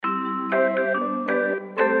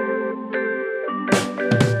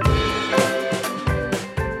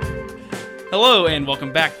Hello and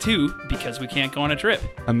welcome back to Because We Can't Go on a Trip.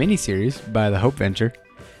 A mini-series by the Hope Venture.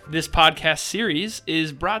 This podcast series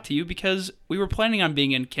is brought to you because we were planning on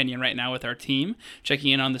being in Kenya right now with our team,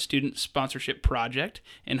 checking in on the student sponsorship project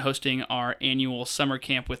and hosting our annual summer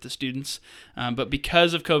camp with the students. But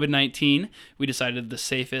because of COVID-19, we decided the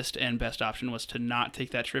safest and best option was to not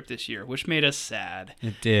take that trip this year, which made us sad.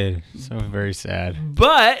 It did. So very sad.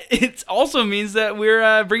 But it also means that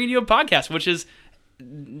we're bringing you a podcast, which is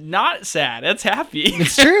not sad. It's happy.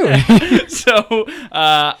 It's true. So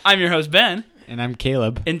I'm your host, Ben. And I'm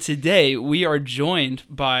Caleb. And today we are joined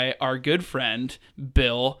by our good friend,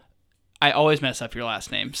 Bill. I always mess up your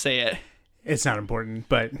last name. Say it. It's not important,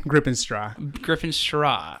 but Griffin-Straw.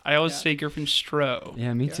 Griffin-Straw. I always say Griffin-Stro.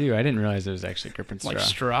 Yeah, me too. I didn't realize it was actually Griffin-Straw. Like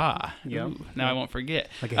straw. Yep. Ooh, now I won't forget.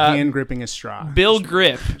 Like a hand gripping a straw. Bill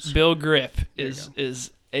Grip. Bill Grip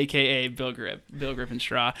is a.k.a. Bill Grip. Bill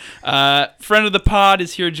Griffin-Straw. Friend of the pod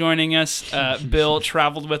is here joining us. Bill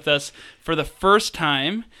traveled with us for the first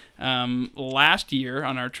time last year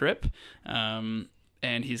on our trip, and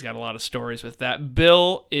he's got a lot of stories with that.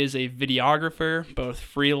 Bill is a videographer, both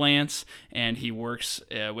freelance, and he works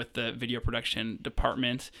with the video production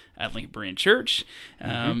department at Lincoln Berean Church.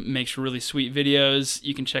 Makes really sweet videos.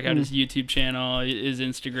 You can check out his YouTube channel, his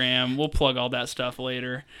Instagram. We'll plug all that stuff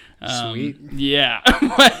later. Sweet. Yeah.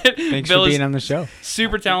 Thanks Bill for being on the show.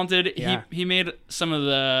 Super talented. Yeah. He made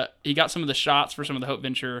he got some of the shots for some of the Hope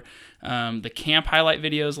Venture, the camp highlight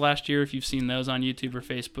videos last year. If you've seen those on YouTube or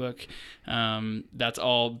Facebook, that's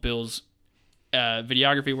all Bill's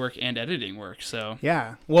videography work and editing work. So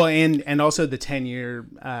Yeah. Well, and also the 10-year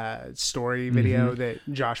story video that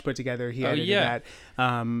Josh put together. He edited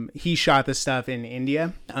that. He shot the stuff in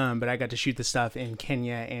India, but I got to shoot the stuff in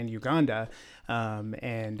Kenya and Uganda.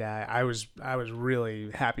 And I was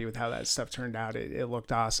really happy with how that stuff turned out. It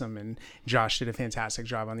looked awesome, and Josh did a fantastic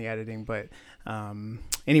job on the editing. But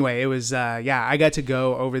anyway, it was I got to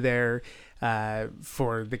go over there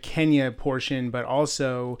for the Kenya portion, but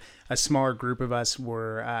also a smaller group of us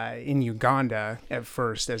were in Uganda at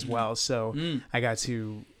first as well. So I got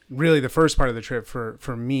to really the first part of the trip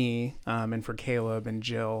for me and for Caleb and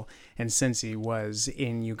Jill and Cincy was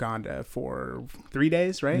in Uganda for 3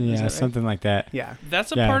 days, right? Yeah, Is that right? something like that. Yeah.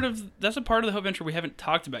 that's a part of the Hope Venture we haven't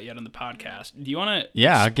talked about yet on the podcast. Do you want to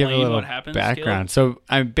Yeah, I'll give a little what happens, background. So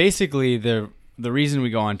I'm basically the reason we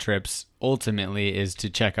go on trips ultimately is to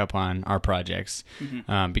check up on our projects,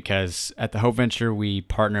 because at the Hope Venture we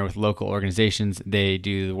partner with local organizations. They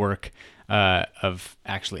do the work of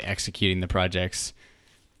actually executing the projects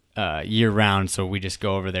year round. So we just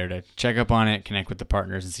go over there to check up on it, connect with the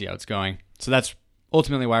partners, and see how it's going. So that's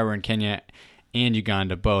ultimately why we're in Kenya and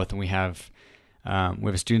Uganda both. And we have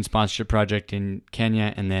a student sponsorship project in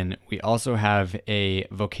Kenya, and then we also have a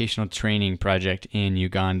vocational training project in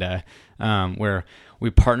Uganda, where we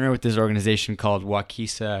partner with this organization called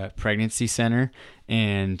Wakisa Pregnancy Center,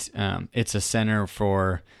 and it's a center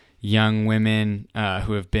for young women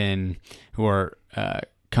who are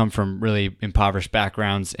come from really impoverished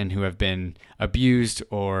backgrounds and who have been abused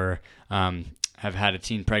or have had a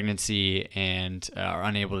teen pregnancy and are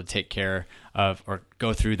unable to take care of or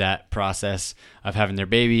go through that process of having their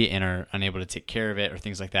baby and are unable to take care of it or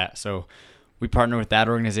things like that. So we partner with that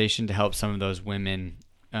organization to help some of those women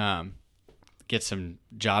get some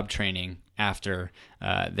job training after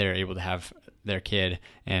they're able to have their kid.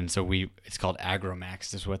 And so it's called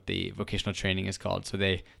AgroMax is what the vocational training is called. So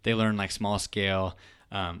they learn like small scale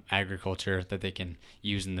agriculture that they can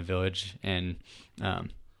use in the village and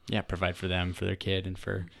provide for them, for their kid, and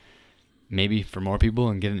for maybe for more people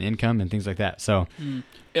and get an income and things like that. So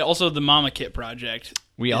Also the Mama Kit project.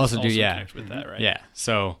 We also do connect with that, right? Yeah.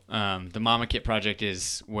 So the Mama Kit project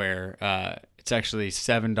is where it's actually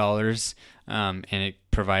 $7 and it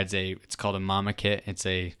provides it's called a Mama Kit. It's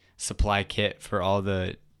a supply kit for all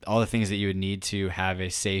the things that you would need to have a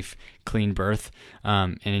safe, clean birth.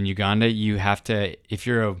 And in Uganda, you have to, if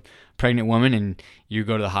you're a pregnant woman and you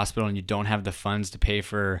go to the hospital and you don't have the funds to pay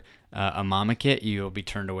for a Mama Kit, you'll be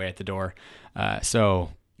turned away at the door.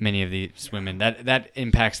 So many of these women, that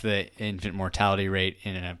impacts the infant mortality rate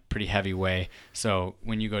in a pretty heavy way. So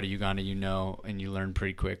when you go to Uganda, and you learn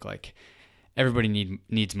pretty quick, like everybody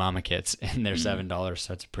needs Mama Kits, and they're $7.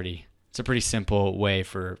 So it's a pretty simple way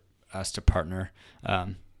for us to partner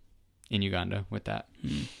in Uganda with that.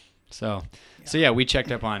 So we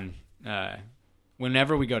checked up on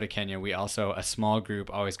whenever we go to Kenya. We also, a small group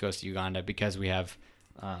always goes to Uganda because we have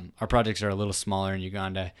our projects are a little smaller in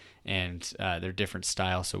Uganda and they're different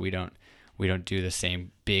style, so we don't we don't do the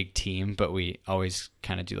same big team, but we always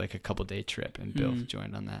kind of do like a couple day trip, and Bill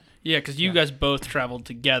joined on that. Yeah, because you guys both traveled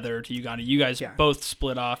together to Uganda. You guys both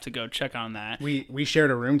split off to go check on that. We shared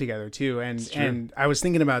a room together too, and I was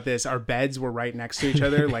thinking about this. Our beds were right next to each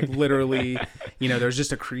other, like literally, there's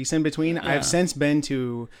just a crease in between. Yeah. I've since been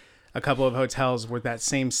to a couple of hotels with that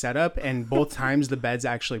same setup, and both times the beds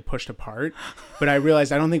actually pushed apart. But I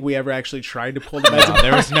realized I don't think we ever actually tried to pull the beds apart.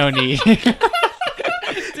 There was no need.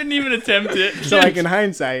 Didn't even attempt it. So like in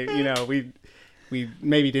hindsight, we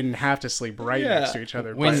maybe didn't have to sleep right next to each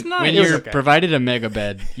other. When you're provided a mega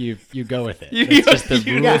bed, you go with it. It's just the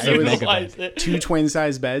rules of mega bed. 2 twin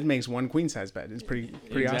size bed makes 1 queen size bed. It's pretty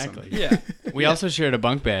awesome. Yeah. We also shared a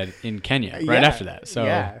bunk bed in Kenya right after that. So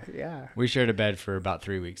we shared a bed for about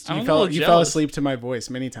 3 weeks. You fell asleep to my voice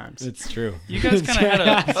many times. It's true. You guys kind of had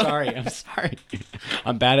a... I'm sorry.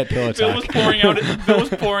 I'm bad at pillow talk. Bill was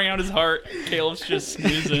pouring out his heart. Caleb's just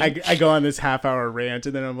snoozing. I go on this half-hour rant,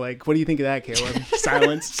 and then I'm like, what do you think of that, Caleb?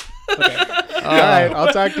 Silence. Okay. All right,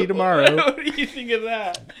 I'll talk to you tomorrow. What do you think of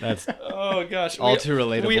that? That's gosh, all too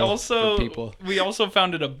relatable for people. We also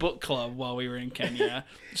founded a book club while we were in Kenya.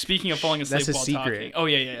 Speaking of falling asleep while talking. Oh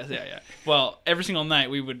yeah. Well, every single night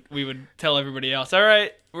we would tell everybody else, all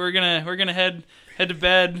right, we're gonna head to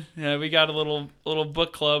bed. We got a little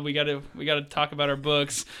book club. We got to talk about our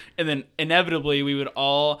books, and then inevitably we would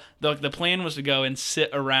all. The plan was to go and sit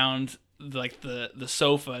around like the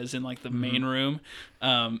sofas in like the main room,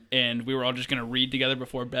 and we were all just gonna read together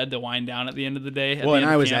before bed to wind down at the end of the day. And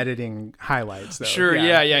I was editing highlights though. Sure,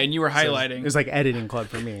 yeah, and you were highlighting. It was like editing club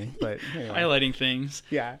for me, but anyway. Highlighting things.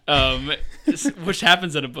 Yeah. Which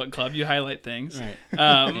happens at a book club. You highlight things.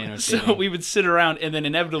 Right. So we would sit around, and then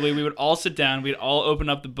inevitably we would all sit down. We'd all open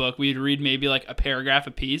up the book. We'd read maybe like a paragraph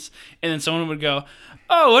a piece, and then someone would go,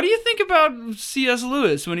 oh, what do you think about C.S.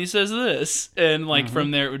 Lewis when he says this? And like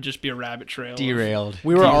from there, it would just be a rabbit trail. Derailed.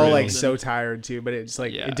 We were all like so tired too, but it's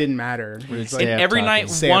like it didn't matter. And every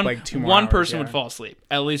night, one person would fall asleep.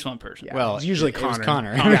 At least one person. Yeah. Well, it's usually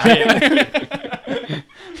Connor.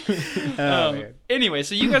 Anyway,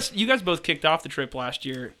 so you guys both kicked off the trip last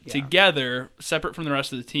year together, separate from the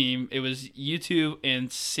rest of the team. It was you two and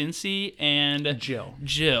Cincy and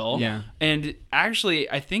Jill. Yeah. And actually,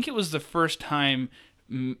 I think it was the first time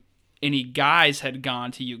any guys had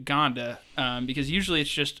gone to Uganda, because usually it's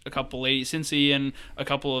just a couple ladies, Cincy and a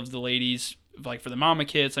couple of the ladies, like for the mama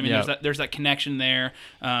kits. I mean, there's that connection there.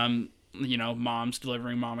 Moms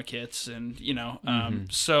delivering mama kits, and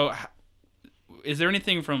so is there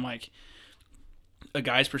anything from like a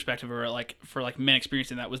guy's perspective, or like for like men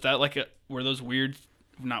experiencing that, was that like were those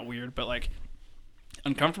not weird, but like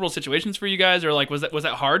uncomfortable situations for you guys, or like was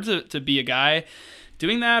that hard to be a guy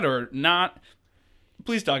doing that or not?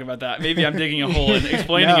 Please talk about that. Maybe I'm digging a hole and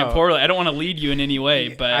explaining it poorly. I don't want to lead you in any way,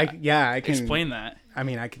 but I can explain that. I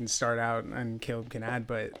mean, I can start out and Caleb can add,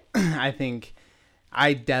 but I think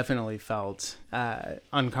I definitely felt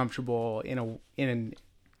uncomfortable in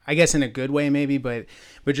a good way maybe, but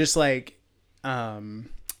just like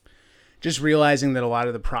just realizing that a lot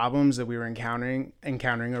of the problems that we were encountering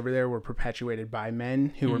over there were perpetuated by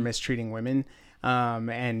men who were mistreating women,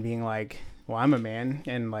 and being like, well, I'm a man,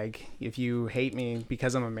 and like if you hate me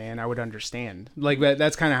because I'm a man, I would understand. Like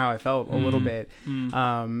that's kind of how I felt a little bit.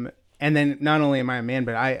 And then not only am I a man,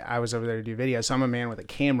 but I was over there to do video, so I'm a man with a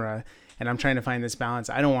camera, and I'm trying to find this balance.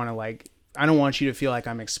 I don't want you to feel like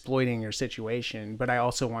I'm exploiting your situation, but I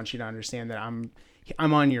also want you to understand that I'm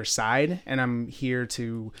on your side, and I'm here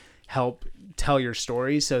to help tell your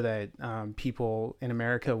story so that people in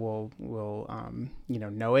America will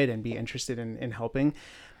know it and be interested in helping.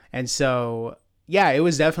 And so, yeah, it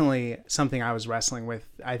was definitely something I was wrestling with,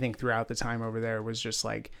 I think, throughout the time over there. Was just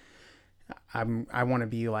like, I want to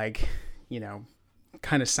be like,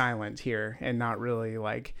 kind of silent here and not really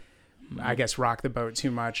like, I guess, rock the boat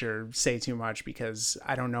too much or say too much, because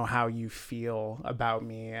I don't know how you feel about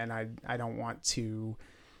me, and I don't want to,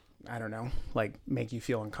 I don't know, like make you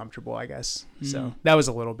feel uncomfortable, I guess. So that was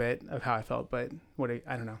a little bit of how I felt, but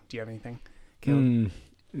I don't know. Do you have anything, Caleb?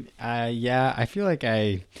 Yeah, I feel like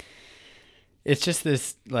it's just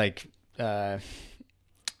this like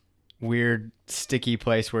weird sticky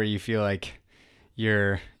place where you feel like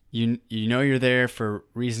you're there for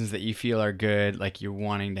reasons that you feel are good, like you're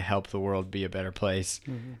wanting to help the world be a better place,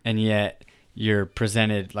 and yet you're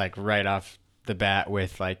presented like right off the bat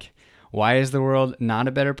with like, why is the world not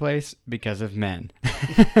a better place? Because of men.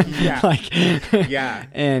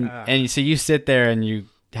 And so you sit there and you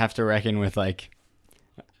have to reckon with like,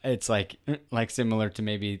 it's like similar to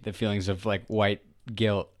maybe the feelings of like white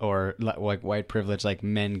guilt or like white privilege, like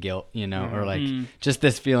men guilt, or like just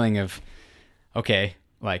this feeling of, okay,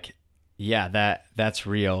 like that's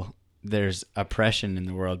real. There's oppression in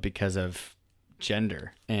the world because of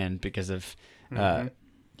gender and because of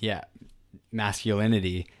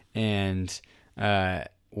masculinity, and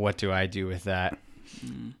what do I do with that?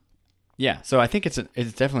 Yeah, so I think it's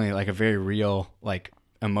definitely like a very real, like,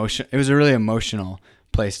 emotion. It was a really emotional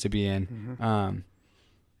place to be in. And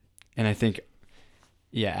I think,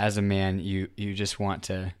 as a man, you just want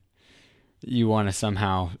to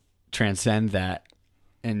somehow transcend that,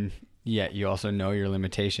 and yet you also know your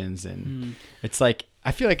limitations, and it's like,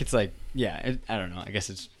 I feel like it's like, I don't know. I guess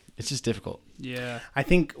it's just difficult. Yeah. I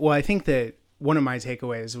think that one of my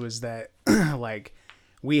takeaways was that like,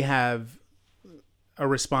 we have a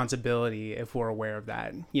responsibility, if we're aware of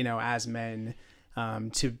that, as men,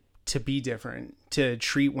 to be different, to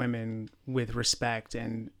treat women with respect,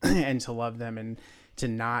 and to love them, and to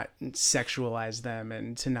not sexualize them,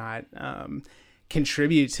 and to not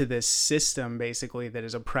contribute to this system basically that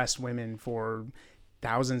has oppressed women for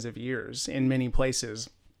thousands of years in many places.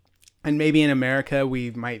 And maybe in America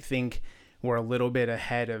we might think we're a little bit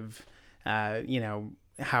ahead of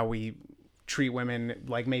how we treat women,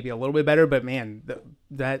 like, maybe a little bit better, but man,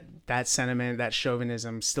 that sentiment, that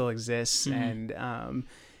chauvinism still exists, and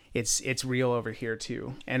it's real over here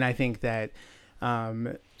too. And I think that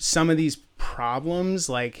some of these problems,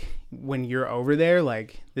 like, when you're over there,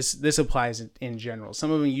 like, this applies in general.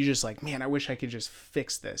 Some of them you just like, man, I wish I could just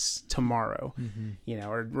fix this tomorrow,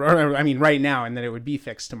 or I mean right now, and then it would be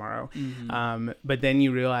fixed tomorrow. But then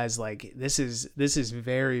you realize, like, this is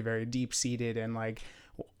very, very deep seated, and like,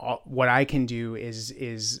 what I can do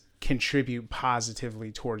is contribute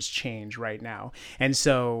positively towards change right now. And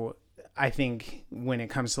so I think when it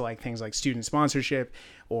comes to like things like student sponsorship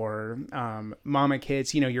or mama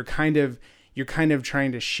kits, you're kind of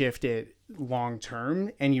trying to shift it long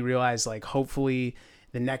term, and you realize, like, hopefully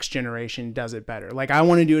the next generation does it better. Like, I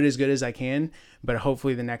want to do it as good as I can, but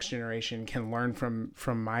hopefully the next generation can learn from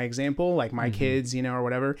my example, like my kids, or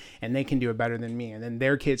whatever, and they can do it better than me, and then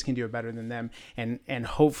their kids can do it better than them, and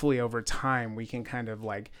hopefully over time we can kind of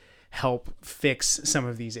like help fix some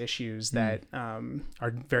of these issues that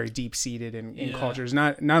are very deep seated in cultures,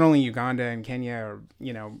 not only Uganda and Kenya or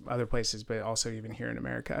other places, but also even here in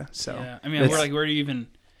America. So I mean, where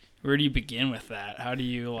do you begin with that? How do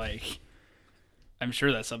you, like, I'm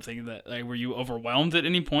sure that's something that, like, were you overwhelmed at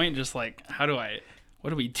any point? Just like,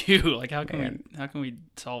 what do we do? Like, how can we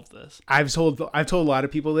solve this? I've told a lot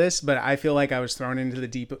of people this, but I feel like I was thrown into the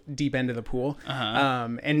deep end of the pool.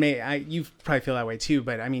 And you probably feel that way too,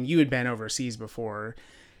 but I mean, you had been overseas before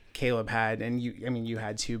Caleb had, and you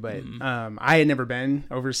had too, but I had never been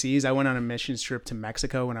overseas. I went on a missions trip to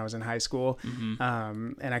Mexico when I was in high school,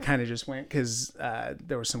 and I kind of just went because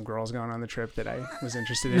there were some girls going on the trip that I was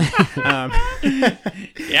interested in.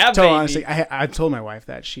 Baby. Honestly, I told my wife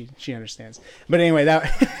that she understands. But anyway,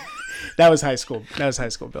 that was high school. That was high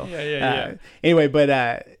school, Bill. Yeah. Anyway, but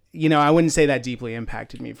I wouldn't say that deeply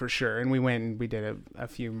impacted me for sure. And we went and we did a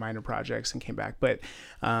few minor projects and came back, but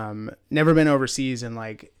never been overseas. And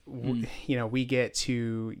like, we get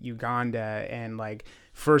to Uganda, and like,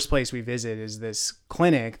 first place we visit is this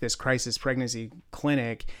clinic, this crisis pregnancy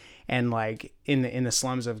clinic, and like in the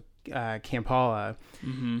slums of Kampala,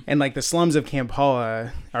 and like the slums of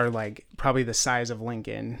Kampala are like probably the size of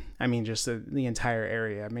Lincoln. I mean, just the entire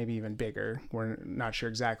area, maybe even bigger. We're not sure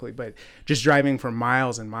exactly, but just driving for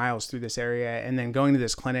miles and miles through this area, and then going to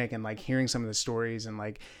this clinic and like hearing some of the stories, and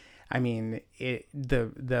like, I mean,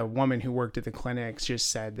 the woman who worked at the clinic just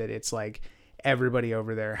said that it's like everybody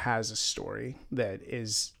over there has a story that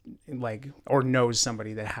is like, or knows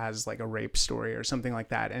somebody that has like a rape story or something like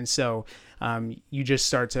that. And so you just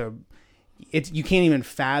start to, you can't even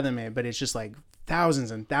fathom it, but it's just like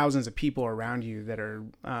thousands and thousands of people around you that are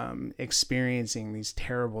experiencing these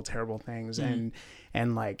terrible, terrible things.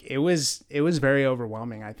 And like, it was very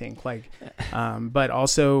overwhelming, I think, like, but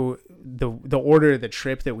also the order of the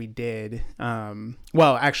trip that we did,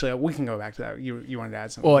 well, actually we can go back to that. You wanted to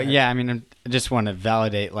add something? Well, yeah, I mean, I just want to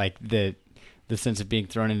validate like the sense of being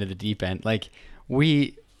thrown into the deep end. Like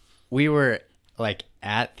we were like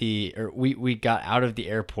we got out of the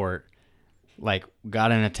airport, like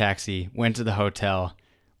got in a taxi, went to the hotel,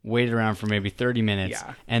 waited around for maybe 30 minutes,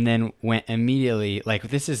 and then went immediately, like,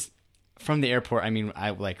 this is from the airport. I mean,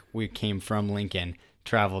 we came from Lincoln,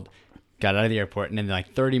 traveled, got out of the airport, and then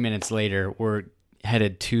like 30 minutes later, we're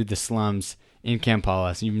headed to the slums in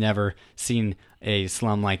Kampala. So you've never seen a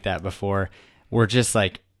slum like that before. We're just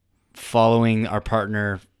like following our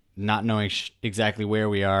partner, not knowing exactly where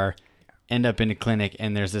we are, end up in a clinic,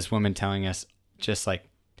 and there's this woman telling us just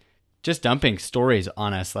dumping stories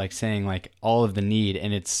on us, like saying like all of the need,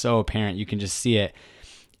 and it's so apparent. You can just see it.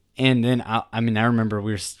 And then I remember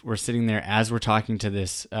we're sitting there as we're talking to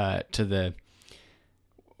this to the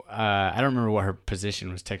I don't remember what her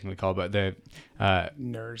position was technically called, but the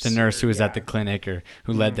nurse who was at the clinic or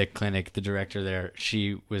who led the clinic, the director there,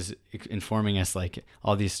 she was informing us like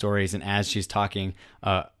all these stories. And as she's talking,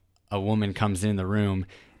 a woman comes in the room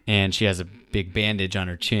and she has a big bandage on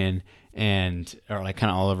her chin or like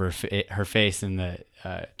kind of all over her face. And the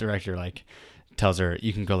director like tells her,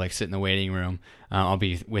 you can go like sit in the waiting room. I'll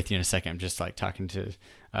be with you in a second. I'm just like talking to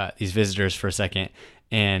these visitors for a second.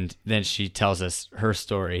 And then she tells us her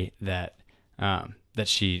story that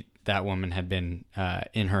that woman had been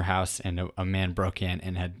in her house and a man broke in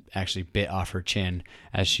and had actually bit off her chin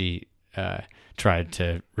as she tried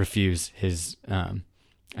to refuse his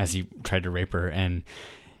as he tried to rape her. And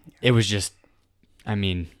it was just, I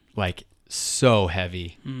mean, like so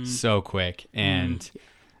heavy, so quick. And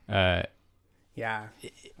it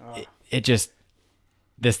just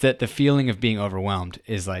the feeling of being overwhelmed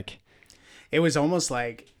is like, it was almost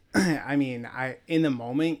like, I mean, in the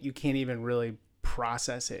moment you can't even really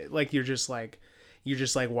process it. Like you're just like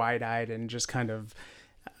wide-eyed and just kind of,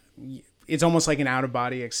 it's almost like an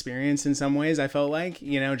out-of-body experience in some ways. I felt like,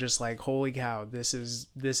 just like, holy cow, this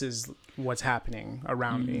is what's happening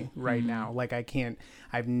around me right now. Like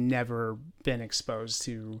I've never been exposed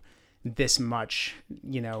to this much,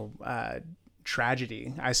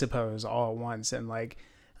 tragedy, I suppose, all at once. And like,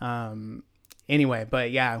 anyway,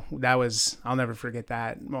 but yeah, I'll never forget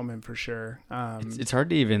that moment for sure. It's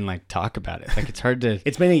hard to even like talk about it. Like it's hard to,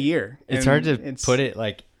 it's been a year. It's hard to put it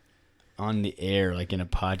like on the air, like in a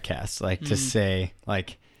podcast, like to say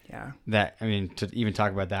like, that, I mean, to even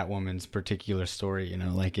talk about that woman's particular story,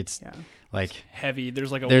 like it's like heavy.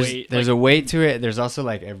 There's like weight. There's a weight to it. There's also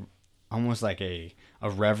like almost like a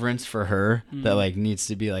reverence for her that like needs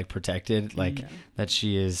to be like protected. Like that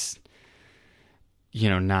she is,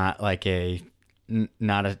 not like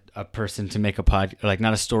not a person to make like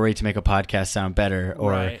not a story to make a podcast sound better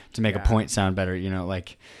or to make a point sound better.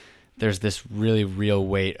 Like there's this really real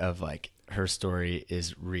weight of like her story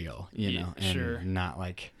is real, and not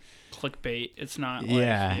like clickbait. It's not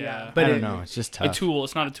like, but I don't know. It's just tough. A tool.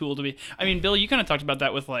 It's not a tool to be. I mean, Bill, you kind of talked about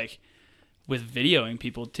that with videoing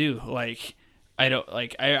people too. Like I don't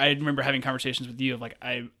like. I remember having conversations with you of like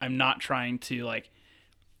I'm not trying to like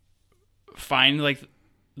find like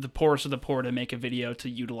the poorest of the poor to make a video to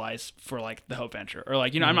utilize for like the Hope Venture or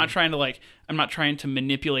like I'm not trying to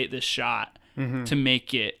manipulate this shot to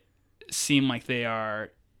make it seem like they are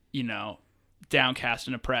downcast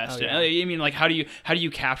and oppressed. I mean, like how do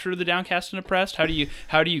you capture the downcast and oppressed? How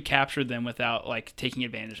do you capture them without like taking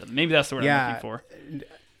advantage of them? Maybe that's the word I'm looking for.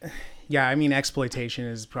 Yeah, I mean, exploitation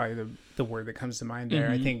is probably the word that comes to mind there.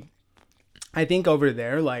 I think over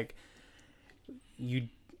there, like you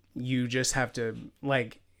just have to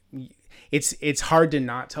like, it's hard to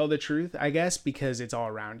not tell the truth, I guess, because it's all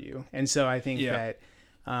around you. And so I think that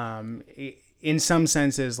in some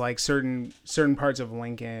senses, like certain parts of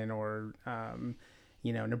Lincoln or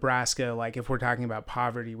Nebraska, like if we're talking about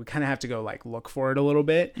poverty, we kind of have to go like look for it a little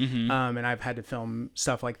bit. And I've had to film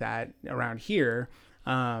stuff like that around here.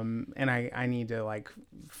 And I need to like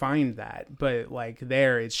find that, but like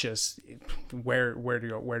there, it's just where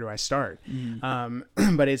do I start?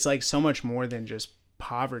 But it's like so much more than just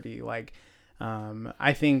poverty. Like,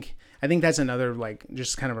 I think that's another, like,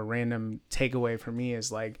 just kind of a random takeaway for me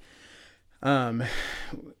is like,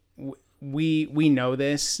 we know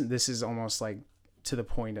this is almost like to the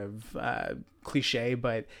point of, cliche,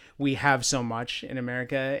 but we have so much in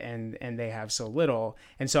America and they have so little.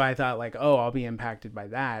 And so I thought like, oh, I'll be impacted by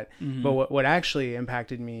that. But what actually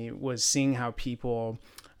impacted me was seeing how people,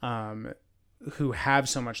 who have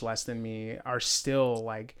so much less than me are still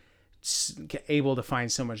like able to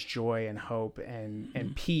find so much joy and hope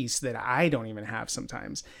and peace that I don't even have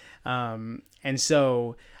sometimes. And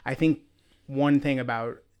so I think one thing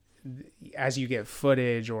about as you get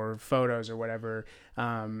footage or photos or whatever,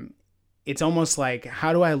 it's almost like,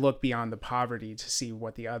 how do I look beyond the poverty to see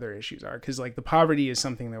what the other issues are? Because like the poverty is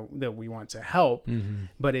something that we want to help,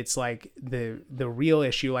 but it's like the real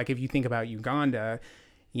issue. Like if you think about Uganda,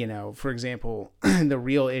 for example, the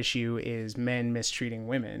real issue is men mistreating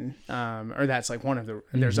women, or that's like one of the.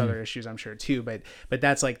 There's other issues I'm sure too, but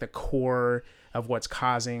that's like the core of what's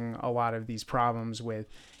causing a lot of these problems with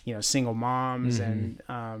single moms and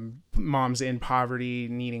moms in poverty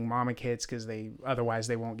needing mama kits because otherwise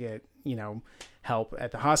they won't get help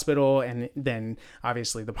at the hospital, and then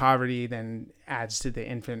obviously the poverty then adds to the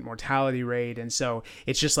infant mortality rate. And so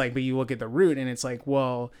it's just like, but you look at the root and it's like,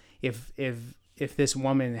 well, if this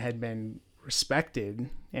woman had been respected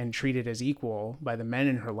and treated as equal by the men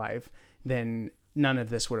in her life, then none of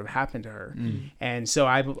this would have happened to her. And so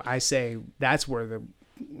I say that's where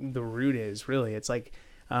the root is really. It's like,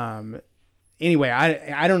 anyway,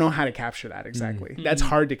 I don't know how to capture that exactly. That's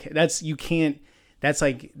hard to, that's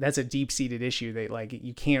a deep seated issue that like,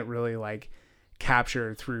 you can't really like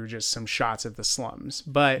capture through just some shots of the slums.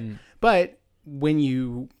 But when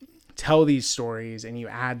you tell these stories and you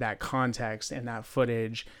add that context and that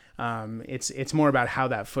footage, it's more about how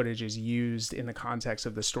that footage is used in the context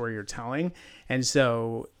of the story you're telling. And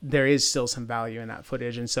so there is still some value in that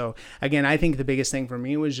footage. And so again, I think the biggest thing for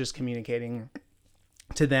me was just communicating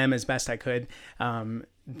to them as best I could,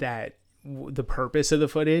 that the purpose of the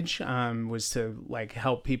footage, was to like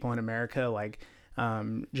help people in America, like,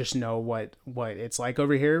 just know what it's like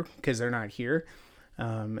over here, because they're not here.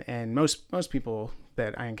 And most people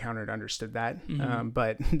that I encountered understood that.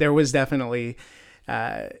 But there was definitely,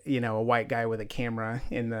 a white guy with a camera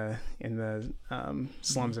in the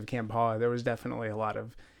slums of Kampala. There was definitely a lot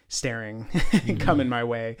of staring coming my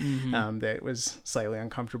way, that was slightly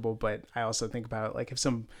uncomfortable. But I also think about like if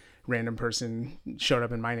some random person showed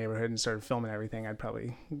up in my neighborhood and started filming everything, I'd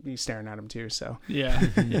probably be staring at him too. So yeah,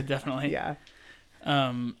 definitely. Yeah.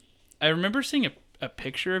 I remember seeing a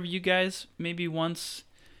picture of you guys maybe once.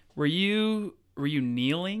 Were you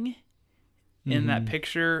kneeling in that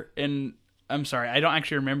picture? And I'm sorry, I don't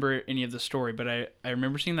actually remember any of the story, but I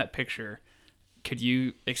remember seeing that picture. Could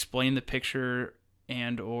you explain the picture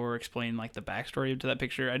and or explain like the backstory to that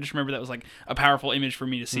picture? I just remember that was like a powerful image for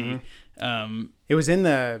me to see. It was in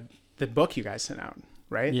the book you guys sent out,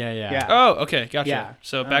 right? Yeah. Oh, okay, gotcha. Yeah.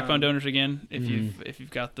 So Backbone Donors again. If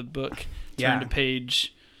you've got the book, turn to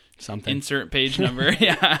page something. Insert page number.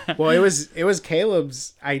 Yeah. Well, it was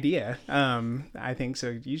Caleb's idea. I think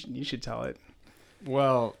so. You should tell it.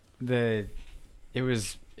 Well, it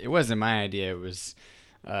wasn't my idea. It was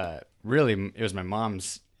really it was my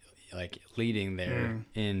mom's like leading there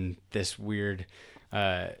in this weird.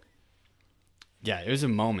 It was a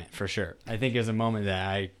moment for sure. I think it was a moment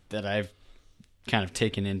that I've kind of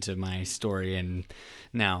taken into my story and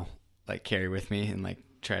now like carry with me and like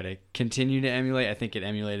try to continue to emulate. I think it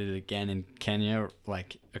emulated it again in Kenya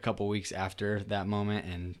like a couple weeks after that moment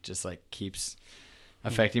and just like keeps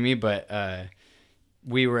affecting me. But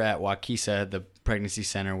we were at Wakisa, the pregnancy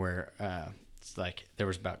center where it's like there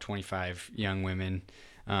was about 25 young women,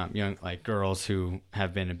 young like girls who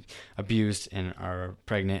have been abused and are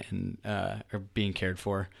pregnant and are being cared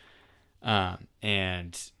for.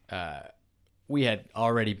 We had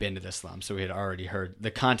already been to the slum, so we had already heard.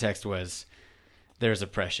 The context was there's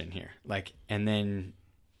oppression here, like, and then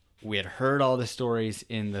we had heard all the stories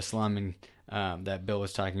in the slum and that Bill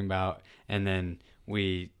was talking about, and then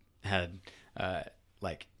we had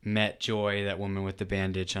like met Joy, that woman with the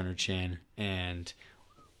bandage on her chin,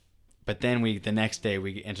 but then the next day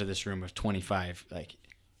we enter this room of 25 like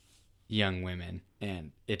young women,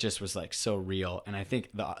 and it just was like so real. And I think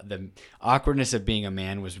the awkwardness of being a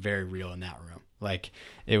man was very real in that room. Like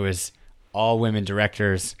it was all women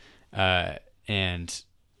directors, and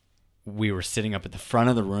we were sitting up at the front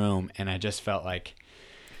of the room, and I just felt like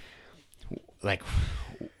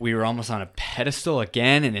we were almost on a pedestal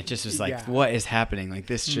again, and it just was like, what is happening? Like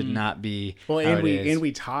this should not be. Well, and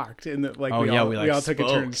we talked, and we all took a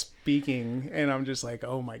turn speaking, and I'm just like,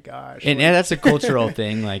 oh my gosh. And that's a cultural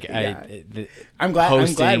thing. Like I'm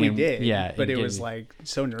glad we and, did. Yeah, but it was like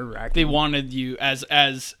so nerve-wracking. They wanted you as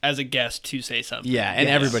a guest to say something. Yeah, and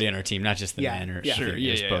everybody on our team, not just the men or sure,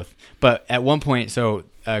 both. But at one point, so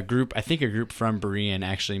a group from Berean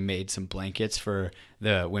actually made some blankets for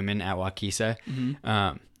the women at Wakisa,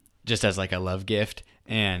 just as like a love gift.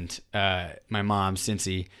 And my mom,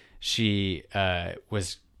 Cincy, she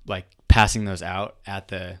was like passing those out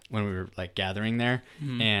when we were like gathering there.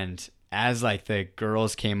 And as like the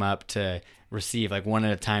girls came up to receive, like one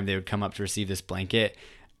at a time, they would come up to receive this blanket.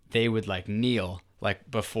 They would like kneel like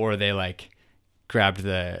before they like grabbed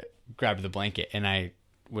the blanket. And I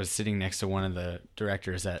was sitting next to one of the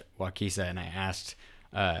directors at Wakisa, and I asked,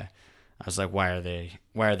 I was like, why are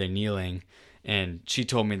they kneeling? And she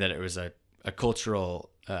told me that it was a cultural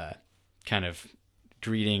kind of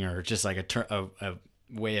greeting, or just like a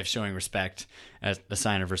way of showing respect, as a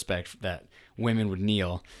sign of respect, that women would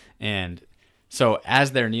kneel. And so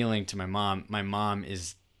as they're kneeling to my mom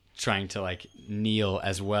is trying to like kneel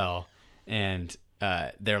as well. And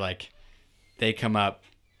they're like, they come up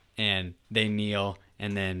and they kneel,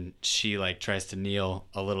 and then she like tries to kneel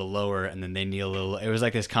a little lower, and then they kneel a little. It was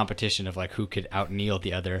like this competition of like who could out kneel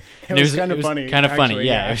the other. It was kind of funny. Kind of funny,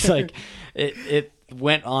 yeah. It was like it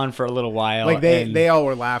went on for a little while. Like they all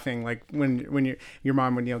were laughing, like when your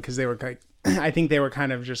mom would kneel, because they were like, I think they were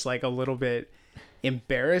kind of just like a little bit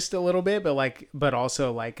embarrassed a little bit, but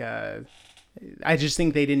also like I just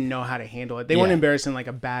think they didn't know how to handle it. They weren't embarrassed in like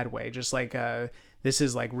a bad way, just like this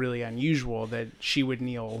is like really unusual that she would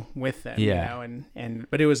kneel with them, you know, and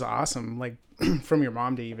but it was awesome, like from your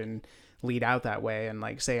mom to even lead out that way and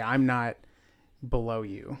like say, I'm not below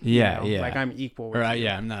you. Yeah, you know? Like I'm equal with you.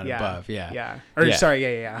 Yeah, I'm not above. Yeah. Or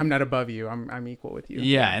sorry, I'm not above you. I'm equal with you.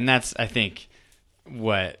 Yeah, and that's, I think,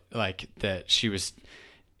 what like that she was.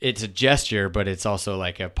 It's a gesture, but it's also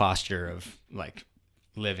like a posture of like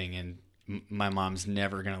living. And my mom's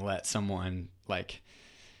never gonna let someone like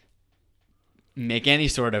make any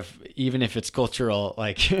sort of, even if it's cultural,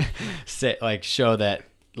 like say, like show that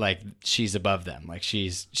like she's above them. Like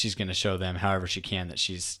she's gonna show them however she can that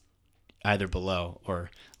she's either below or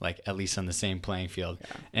like at least on the same playing field. Yeah.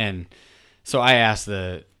 And so I asked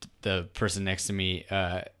the person next to me,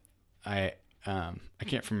 I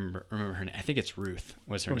can't remember her name. I think it's Ruth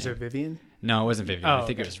was her name. Was it Vivian? No, it wasn't Vivian. I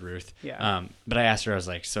think it was Ruth. Yeah. But I asked her, I was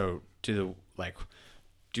like, so do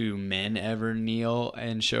men ever kneel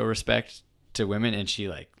and show respect to women? And she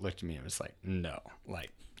like looked at me and was like, no,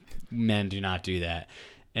 like men do not do that.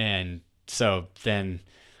 And so then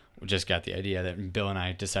we just got the idea that Bill and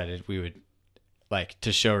I decided we would like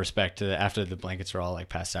to show respect to after the blankets were all like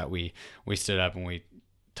passed out, we stood up and we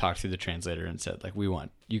talked through the translator and said like, we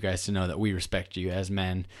want you guys to know that we respect you as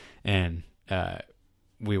men, and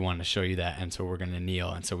we want to show you that, and so we're going to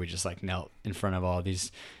kneel. And so we just like knelt in front of all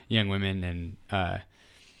these young women, and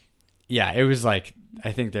it was like,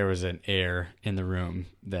 I think there was an air in the room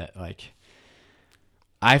that like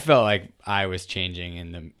I felt like I was changing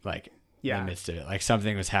in the the midst of it. Like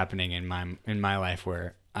something was happening in my life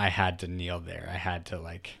where I had to kneel there. I had to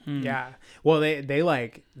like Yeah. Well,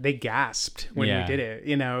 they gasped when we did it,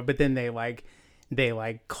 you know, but then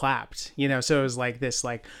they clapped, you know. So it was like this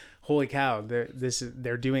like, holy cow,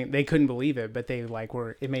 they're doing, they couldn't believe it, but they like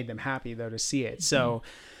it made them happy though to see it. So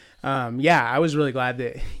I was really glad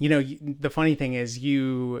that, you know, the funny thing is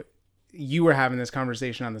you were having this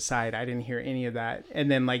conversation on the side. I didn't hear any of that.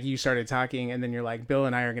 And then like you started talking, and then you're like, Bill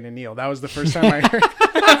and I are going to kneel. That was the first time I heard.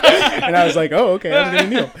 And I was like, oh, okay, I'm going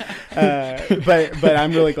to kneel. But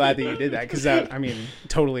I'm really glad that you did that, because I mean,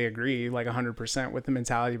 totally agree, like 100% with the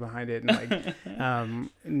mentality behind it. And like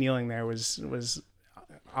kneeling there was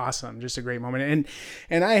awesome. Just a great moment.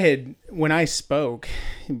 And I had, when I spoke,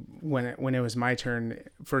 when it was my turn,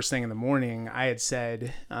 first thing in the morning, I had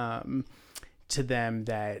said to them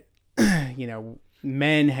that, you know,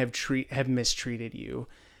 men have mistreated you,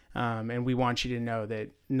 and we want you to know that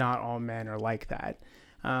not all men are like that.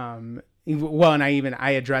 Well, and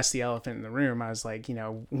I addressed the elephant in the room. I was like, you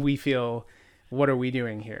know, we feel, what are we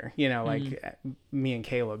doing here? You know, like me and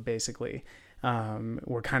Caleb basically,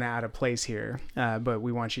 we're kind of out of place here, but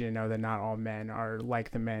we want you to know that not all men are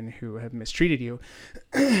like the men who have mistreated you.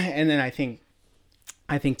 And then I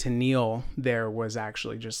think to kneel there was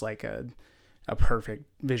actually just like a perfect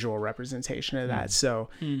visual representation of that. So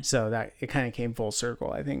that it kind of came full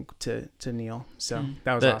circle, I think, to kneel. So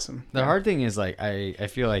that was awesome. The hard thing is like, I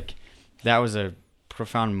feel like that was a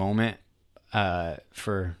profound moment,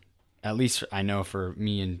 for, at least I know for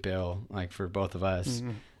me and Bill, like for both of us.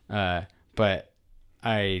 But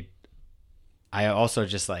I also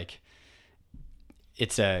just like,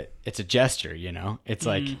 it's a gesture, you know, it's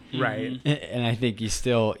like, right. And I think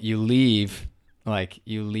you leave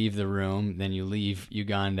the room, then you leave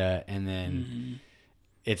Uganda, and then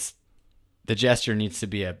it's, the gesture needs to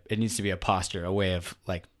be a posture, a way of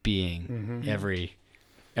like being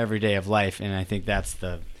every day of life. And I think that's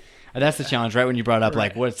the challenge, right? When you brought up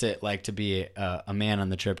like, what's it like to be a man on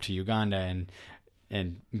the trip to Uganda,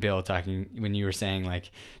 and Bill talking, when you were saying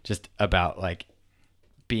like just about like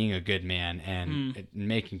being a good man and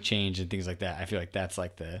making change and things like that. I feel like that's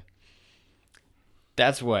like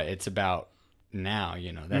that's what it's about now,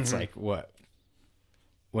 you know. That's like what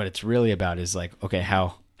it's really about is like, okay,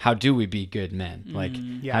 how do we be good men? Like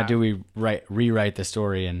how do we rewrite the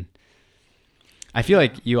story? And I feel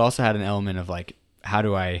like you also had an element of like,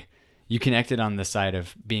 you connected on the side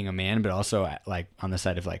of being a man, but also like on the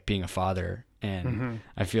side of like being a father. And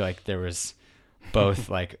I feel like there was both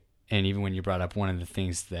like, and even when you brought up one of the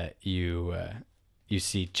things that you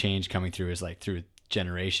see change coming through is like through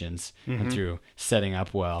generations and through setting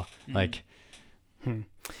up well, like.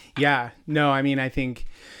 Yeah, no, I mean, I think,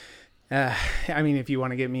 if you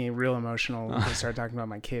want to get me real emotional, we can start talking about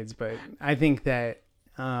my kids, but I think that,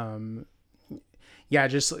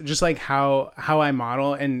 just like how I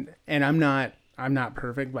model, and I'm not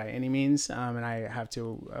perfect by any means, and I have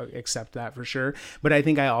to accept that for sure. But I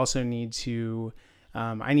think I also need to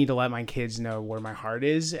let my kids know where my heart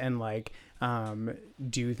is, and like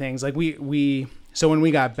do things like we so when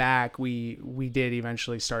we got back, we did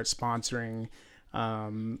eventually start sponsoring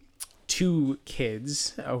 2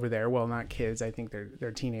 kids over there. Well, not kids, I think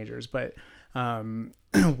they're teenagers, but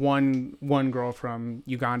one girl from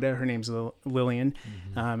Uganda, her name's Lillian,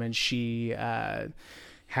 and she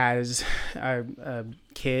has a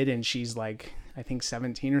kid, and she's like, I think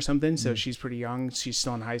 17 or something, so she's pretty young. She's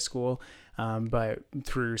still in high school, but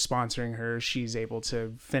through sponsoring her, she's able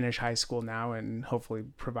to finish high school now and hopefully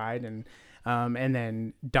provide. And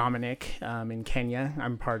then Dominic in Kenya,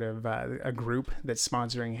 I'm part of a group that's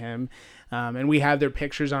sponsoring him, and we have their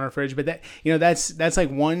pictures on our fridge. But that, that's like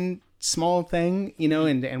one small thing,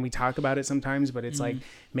 and we talk about it sometimes. But it's like,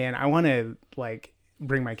 man, I want to like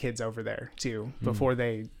bring my kids over there too before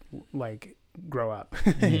they like grow up.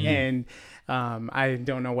 And I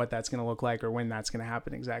don't know what that's going to look like or when that's going to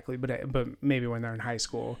happen exactly, but maybe when they're in high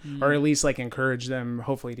school, or at least like encourage them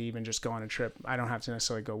hopefully to even just go on a trip. I don't have to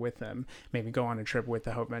necessarily go with them, maybe go on a trip with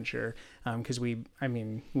the Hope Venture, because we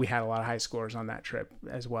had a lot of high schoolers on that trip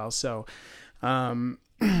as well. So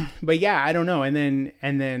but yeah, I don't know. And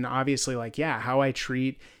then obviously, like, yeah, how I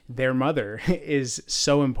treat their mother is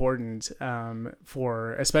so important,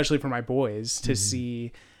 especially for my boys to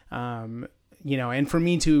see, and for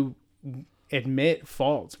me to admit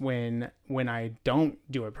fault when I don't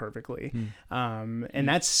do it perfectly. And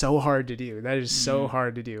that's so hard to do. That is so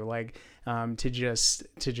hard to do. Like, to just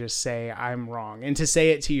say I'm wrong, and to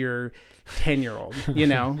say it to your 10-year-old,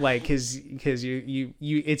 like, cause you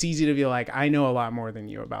it's easy to be like, I know a lot more than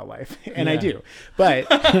you about life. And I do, but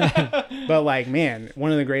like, man,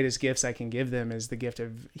 one of the greatest gifts I can give them is the gift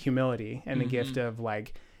of humility, and the gift of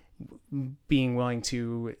like being willing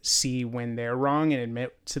to see when they're wrong and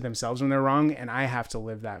admit to themselves when they're wrong. And I have to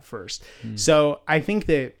live that first. So I think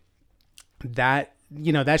that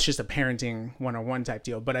that's just a parenting 101 type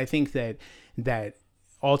deal. But I think that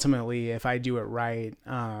ultimately, if I do it right,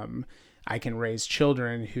 I can raise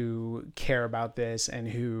children who care about this and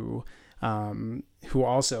who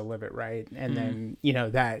also live it right. And then,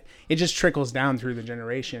 that it just trickles down through the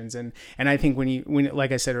generations. And I think when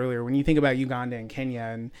like I said earlier, when you think about Uganda and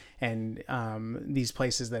Kenya and these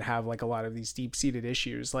places that have like a lot of these deep seated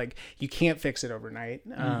issues, like, you can't fix it overnight.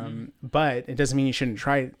 But it doesn't mean you shouldn't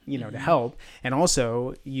try, to help. And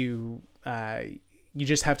also you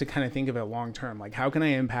just have to kind of think of it long term. Like, how can I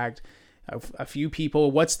impact a few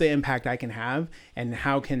people? What's the impact I can have, and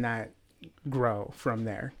how can that grow from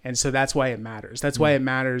there? And so that's why it matters. That's why it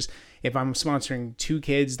matters. If I'm sponsoring 2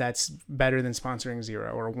 kids, that's better than sponsoring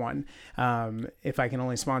 0 or 1. If I can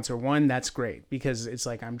only sponsor 1, that's great, because it's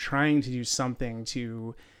like I'm trying to do something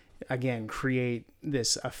to, again, create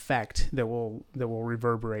this effect that will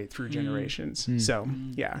reverberate through generations. So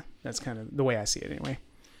yeah, that's kind of the way I see it anyway.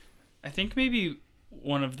 I think maybe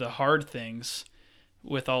one of the hard things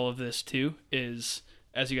with all of this too is,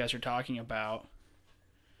 as you guys are talking about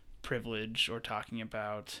privilege, or talking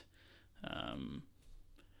about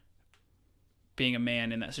being a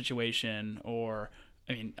man in that situation, or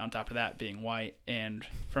on top of that, being white and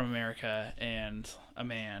from America and a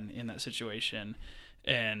man in that situation.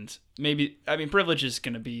 And maybe, privilege is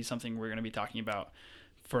going to be something we're going to be talking about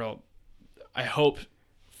I hope,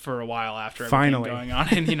 for a while after everything going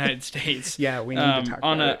on in the United States. Yeah, we need to talk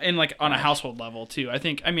about it. On a household level too. I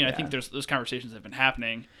think those conversations have been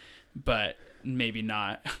happening, but maybe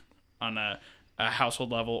not on a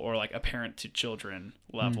household level, or like a parent to children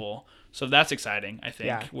level. So that's exciting, I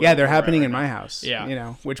think. Yeah, they're happening in my house.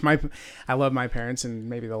 Yeah. Which I love my parents, and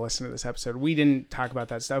maybe they'll listen to this episode. We didn't talk about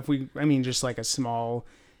that stuff. Just like a small,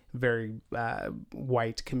 very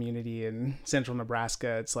white community in central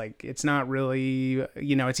Nebraska. It's like, it's not really,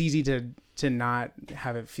 it's easy to not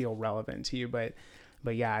have it feel relevant to you. But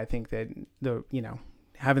yeah, I think that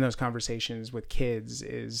having those conversations with kids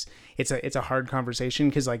it's a hard conversation,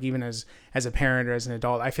 because like, even as a parent or as an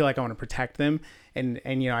adult, I feel like I want to protect them, and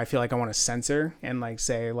I feel like I want to censor and like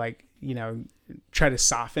say, like, try to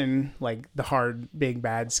soften like the hard, big,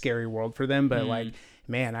 bad, scary world for them. But like,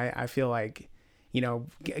 man, I feel like,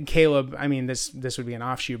 Caleb, this would be an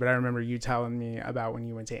offshoot, but I remember you telling me about when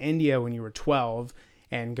you went to India when you were 12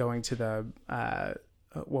 and going to the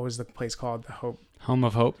what was the place called? The Home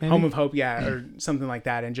of Hope, maybe? Home of Hope, yeah, or something like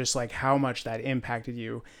that. And just like how much that impacted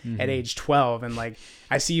you at age 12. And like,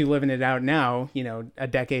 I see you living it out now, a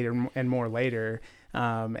decade and more later.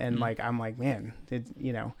 And like, I'm like, man,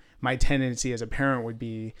 my tendency as a parent would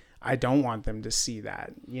be, I don't want them to see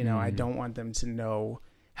that, I don't want them to know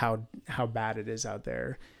how bad it is out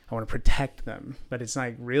there. I want to protect them, but it's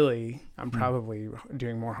like, really, I'm probably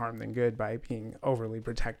doing more harm than good by being overly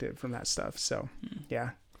protective from that stuff. So yeah.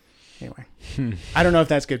 Anyway, I don't know if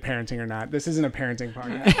that's good parenting or not. This isn't a parenting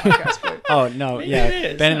podcast. But oh no,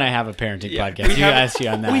 yeah. Ben and I have a parenting podcast. You asked you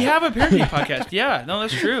on that. We have a parenting podcast. Yeah, no,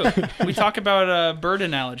 that's true. We talk about bird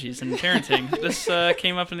analogies and parenting. This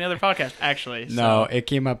came up in the other podcast, actually. So. No, it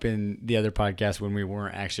came up in the other podcast when we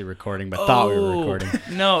weren't actually recording, but thought we were recording.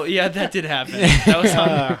 No, yeah, that did happen. That was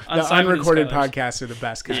on the unrecorded podcasts are the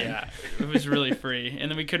best kind. Yeah, it was really free, and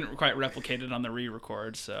then we couldn't quite replicate it on the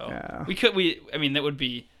re-record. So I mean, that would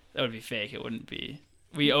be fake. It wouldn't be.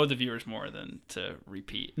 We owe the viewers more than to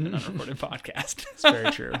repeat an unrecorded podcast. It's very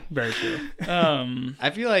true. Very true. I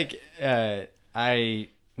feel like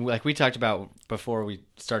we talked about before we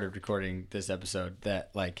started recording this episode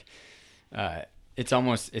that like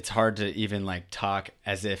it's hard to even like talk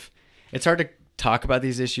as if it's hard to talk about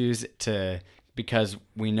these issues because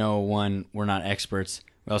we know, one, we're not experts.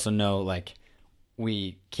 We also know like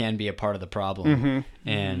we can be a part of the problem,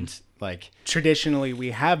 and like traditionally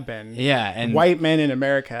we have been. Yeah, and white men in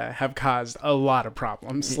America have caused a lot of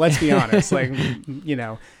problems. Let's be honest. Like, you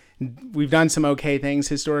know, we've done some okay things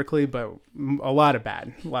historically, but a lot of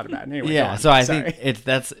bad. Anyway, yeah. So I think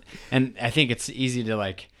I think it's easy to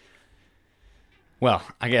like. Well,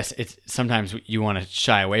 I guess it's sometimes you want to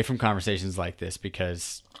shy away from conversations like this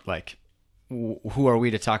because like, who are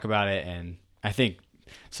we to talk about it? And I think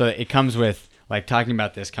so. It comes with like talking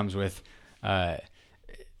about this comes with.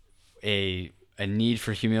 A need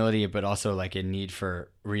for humility, but also like a need for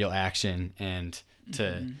real action and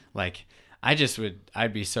to like, I'd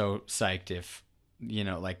be so psyched if, you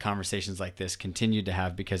know, like conversations like this continued to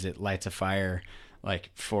have, because it lights a fire like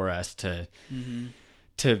for us to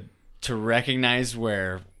recognize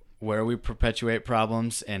where we perpetuate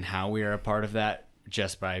problems and how we are a part of that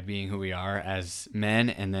just by being who we are as men.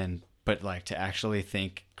 And then, but like to actually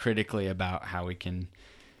think critically about how we can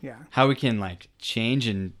like change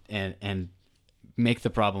and make the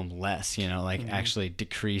problem less, you know, like actually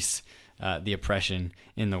decrease the oppression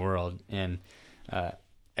in the world. And I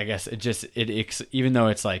guess it even though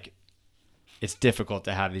it's like it's difficult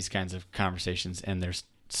to have these kinds of conversations and there's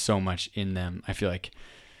so much in them, I feel like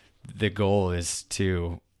the goal is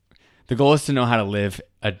to know how to live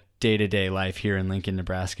a day-to-day life here in Lincoln,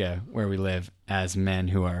 Nebraska, where we live as men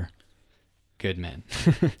who are good men.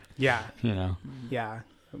 Yeah. You know. Yeah.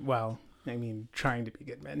 Well, I mean, trying to be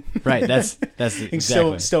good men. Right. That's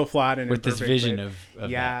exactly. Still flawed and with this vision of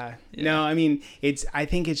yeah. No, I mean, I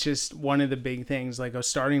think it's just one of the big things, like a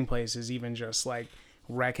starting place is even just like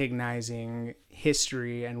recognizing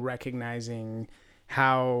history and recognizing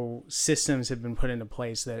how systems have been put into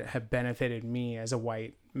place that have benefited me as a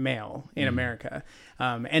white male in America.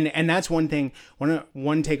 And that's one thing,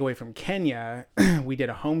 one takeaway from Kenya. We did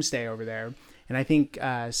a homestay over there. And I think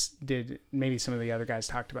maybe some of the other guys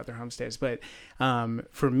talked about their homestays, but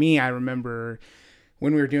for me, I remember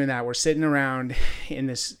when we were doing that, we're sitting around in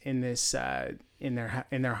their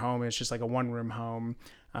home. It's just like a 1-room home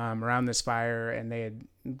around this fire, and they had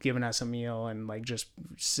given us a meal and like just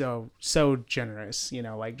so generous, you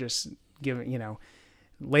know, like just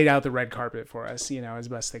laid out the red carpet for us, you know, as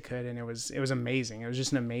best they could, and it was amazing. It was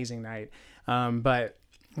just an amazing night. But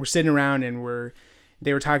we're sitting around and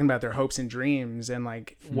they were talking about their hopes and dreams and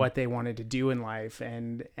like what they wanted to do in life.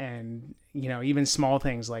 And, you know, even small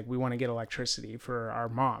things like we want to get electricity for our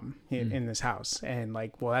mom in this house. And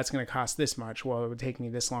like, well, that's going to cost this much. Well, it would take me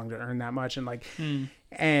this long to earn that much. And like,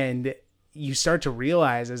 and you start to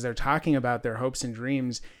realize as they're talking about their hopes and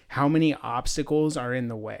dreams, how many obstacles are in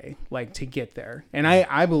the way, like to get there. And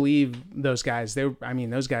I believe those guys,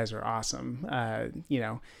 those guys are awesome. You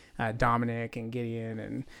know, Dominic and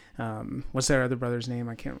Gideon and what's their other brother's name?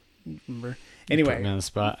 I can't remember. Anyway, put me on the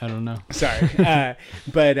spot. I don't know. Sorry.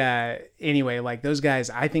 But anyway, like those guys,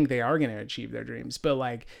 I think they are going to achieve their dreams, but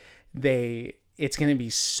like it's going to be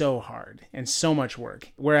so hard and so much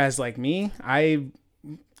work. Whereas like me, I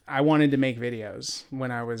wanted to make videos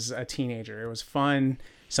when I was a teenager. It was fun,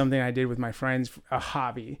 something I did with my friends, a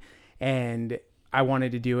hobby, and I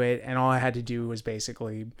wanted to do it. And all I had to do was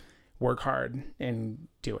basically work hard and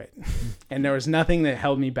do it. And there was nothing that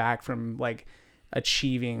held me back from like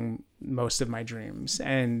achieving most of my dreams.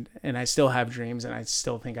 And I still have dreams and I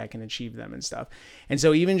still think I can achieve them and stuff. And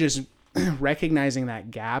so even just recognizing that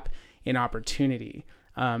gap in opportunity,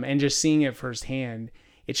 and just seeing it firsthand,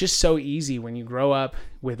 it's just so easy when you grow up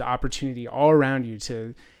with opportunity all around you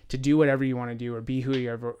to do whatever you want to do or be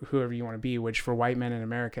whoever you want to be, which for white men in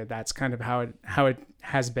America, that's kind of how it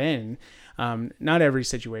has been. Not every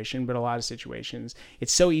situation, but a lot of situations.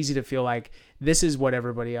 It's so easy to feel like this is what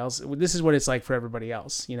it's like for everybody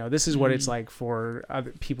else. This is what it's like for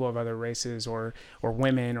other people of other races or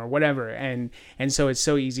women or whatever. And so it's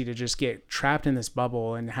so easy to just get trapped in this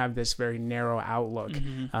bubble and have this very narrow outlook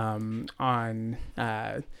on,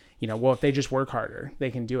 well, if they just work harder,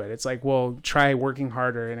 they can do it. It's like, well, try working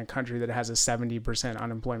harder in a country that has a 70%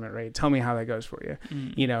 unemployment rate. Tell me how that goes for you.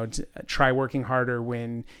 Try working harder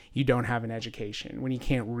when you don't have an education, when you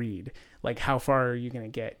can't read. Like, how far are you going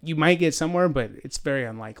to get? You might get somewhere, but it's very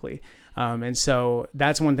unlikely. And so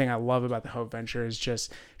that's one thing I love about the Hope Venture is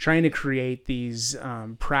just trying to create these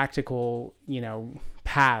practical,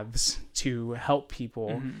 paths to help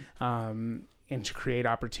people and to create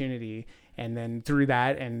opportunity. And then through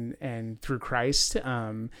that and through Christ,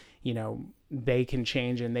 they can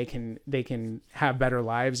change and they can have better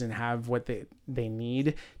lives and have what they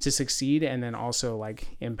need to succeed, and then also like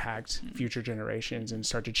impact future generations and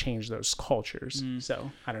start to change those cultures. So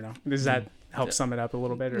I don't know. Does that help sum it up a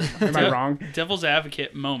little bit, or am I wrong? Devil's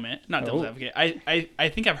advocate moment. Not devil's advocate. I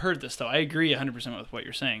think I've heard this though. I agree 100% with what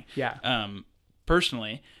you're saying. Yeah.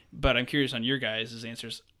 Personally, but I'm curious on your guys'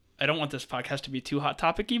 answers. I don't want this podcast to be too hot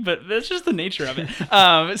topic-y, but that's just the nature of it.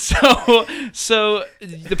 So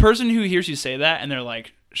the person who hears you say that and they're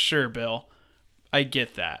like, sure, Bill, I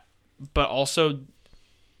get that. But also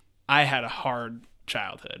I had a hard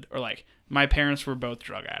childhood, or like my parents were both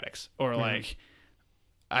drug addicts, or like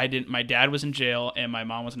my dad was in jail and my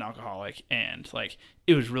mom was an alcoholic, and like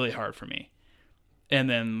it was really hard for me. And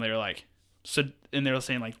then they're like, and they were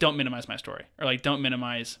saying like, don't minimize my story, or like, don't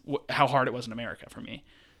minimize how hard it was in America for me.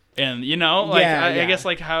 And I guess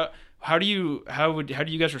like how do you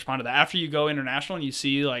guys respond to that after you go international and you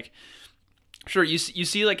see like, sure, you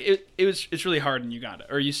see like it's really hard in Uganda,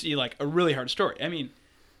 or you see like a really hard story. I mean,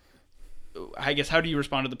 I guess how do you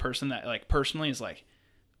respond to the person that like personally is like,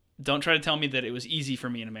 don't try to tell me that it was easy for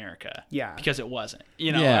me in America, because it wasn't.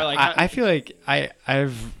 Yeah, like, I feel like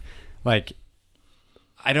I've like,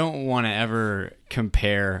 I don't want to ever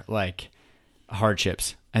compare like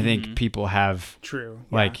hardships. I think people have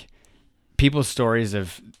like people's stories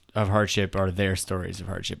of hardship are their stories of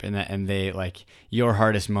hardship, and they like, your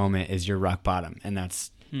hardest moment is your rock bottom, and that's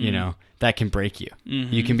that can break you.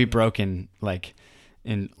 You can be broken like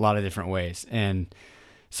in a lot of different ways. And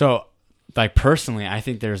so like personally, I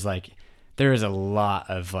think there is a lot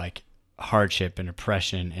of like hardship and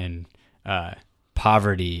oppression and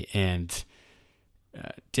poverty and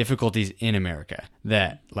difficulties in America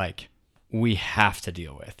that like we have to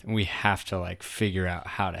deal with, and we have to like figure out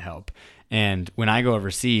how to help. And when I go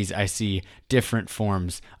overseas, I see different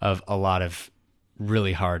forms of a lot of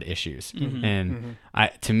really hard issues. And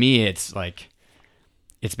to me, it's like,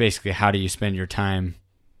 it's basically, how do you spend your time?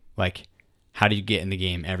 Like, how do you get in the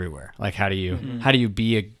game everywhere? Like, how do you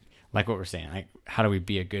be like what we're saying, like, how do we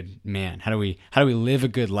be a good man? How do we live a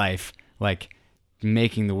good life? Like,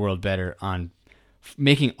 making the world better on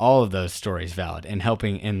making all of those stories valid and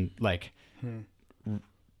helping in like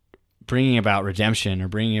bringing about redemption, or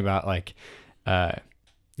bringing about like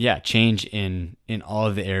change in all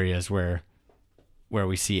of the areas where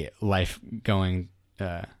we see life going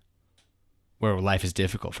where life is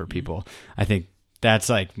difficult for people. I think that's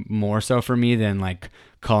like more so for me than like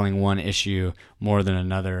calling one issue more than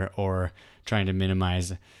another, or trying to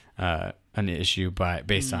minimize an issue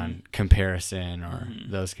based on comparison or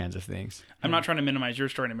those kinds of things. I'm not trying to minimize your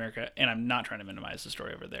story in America, and I'm not trying to minimize the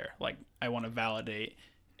story over there. Like, I want to validate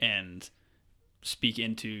and speak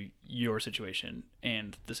into your situation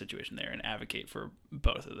and the situation there, and advocate for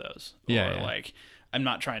both of those. Like, I'm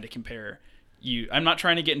not trying to compare you. I'm not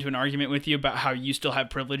trying to get into an argument with you about how you still have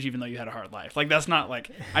privilege even though you had a hard life. Like, that's not like,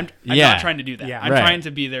 I'm not trying to do that. Yeah, I'm trying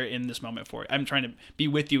to be there in this moment for you. I'm trying to be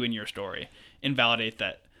with you in your story and validate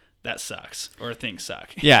that sucks, or things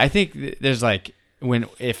suck. Yeah, I think there's like,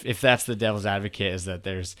 if that's the devil's advocate, is that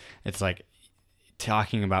it's like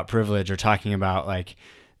talking about privilege, or talking about like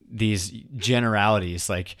these generalities,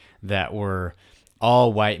 like that we're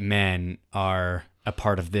all white men are a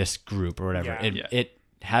part of this group or whatever. It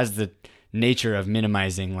has the nature of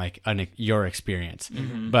minimizing like your experience.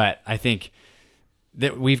 But I think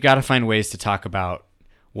that we've got to find ways to talk about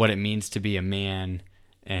what it means to be a man,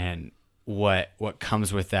 and what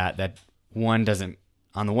comes with that one doesn't,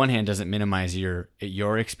 on the one hand, doesn't minimize your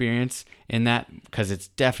experience in that, because it's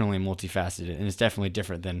definitely multifaceted, and it's definitely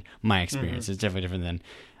different than my experience. It's definitely different than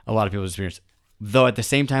a lot of people's experience. Though at the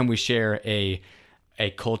same time, we share a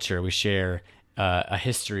culture, we share a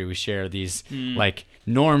history, we share these like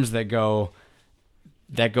norms that go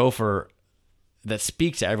that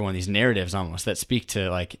speak to everyone, these narratives almost that speak to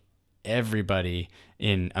like everybody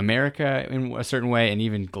in America in a certain way and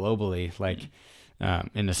even globally, like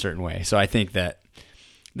in a certain way. So I think that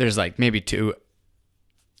there's like maybe two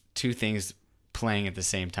things playing at the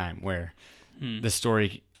same time, where the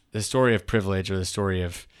story of privilege, or the story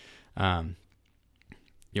of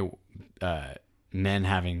men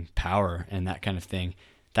having power and that kind of thing,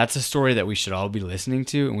 that's a story that we should all be listening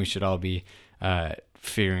to, and we should all be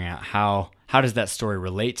figuring out how does that story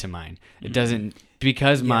relate to mine. It doesn't,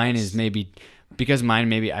 because mine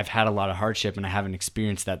maybe I've had a lot of hardship and I haven't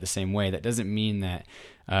experienced that the same way. That doesn't mean that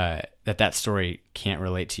that story can't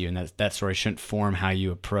relate to you, and that story shouldn't form how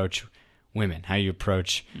you approach women, how you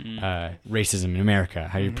approach racism in America,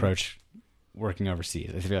 how you approach working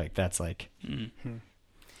overseas. I feel like that's like...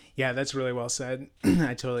 Yeah, that's really well said.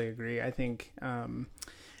 I totally agree. I think,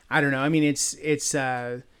 I don't know. I mean, it's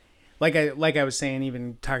like I was saying,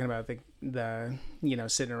 even talking about the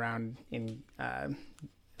sitting around in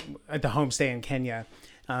at the homestay in Kenya.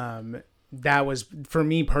 That was, for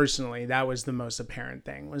me personally, that was the most apparent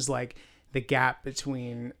thing, was like the gap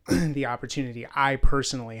between the opportunity I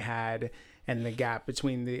personally had and the gap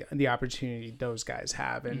between the opportunity those guys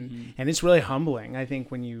have, and it's really humbling, I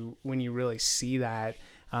think, when you really see that.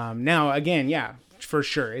 Now, again, yeah, for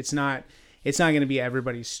sure, it's not going to be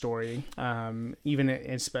everybody's story, even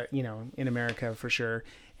in America, for sure.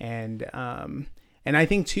 And I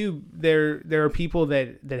think too, there are people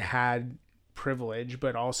that had privilege,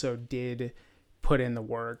 but also did put in the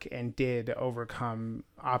work and did overcome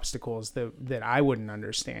obstacles that I wouldn't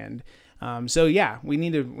understand. So yeah, we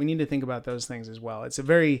need to think about those things as well. It's a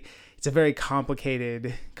very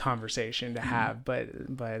complicated conversation to have, but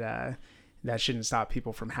that shouldn't stop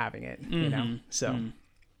people from having it, you know? So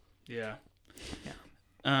yeah.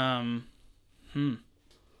 I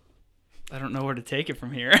don't know where to take it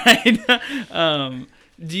from here.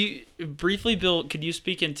 Do you briefly, Bill, could you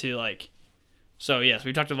speak into like, so yes,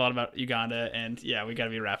 we talked a lot about Uganda, and yeah, we got to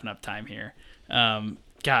be wrapping up time here.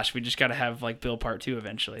 Gosh, we just got to have like Bill part 2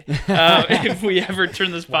 eventually. If we ever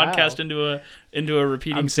turn this podcast into a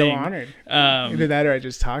repeating I'm thing. so honored. Either that or I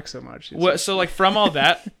just talk so much. So like from all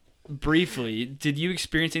that, briefly, did you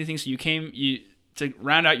experience anything? So to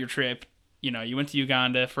round out your trip, you went to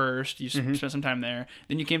Uganda first, you spent some time there,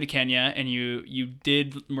 then you came to Kenya, and you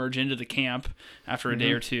did merge into the camp after a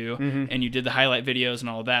day or two, and you did the highlight videos and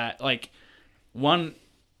all of that. Like, I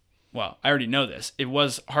already know this. It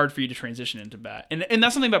was hard for you to transition into that. And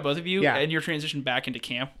that's something about both of you, and your transition back into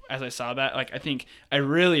camp, as I saw that. Like, I think I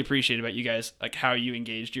really appreciate about you guys, like, how you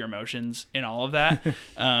engaged your emotions in all of that.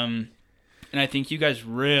 And I think you guys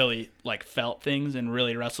really like felt things and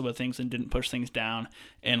really wrestled with things and didn't push things down.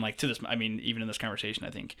 And like to this, I mean, even in this conversation, I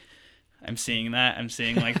think I'm seeing that. I'm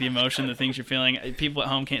seeing like the emotion, the things you're feeling. People at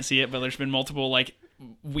home can't see it, but there's been multiple like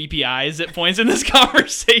weepy eyes at points in this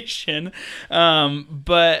conversation.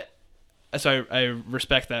 But so I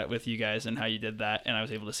respect that with you guys and how you did that, and I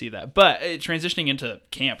was able to see that. But transitioning into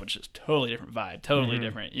camp, which is totally different vibe, totally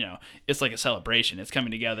different. It's like a celebration. It's coming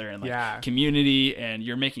together and like community, and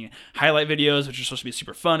you're making highlight videos, which are supposed to be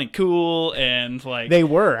super fun and cool, and like they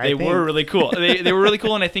were really cool. They were really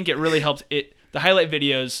cool, and I think it really helped. The highlight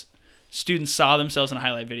videos, students saw themselves in a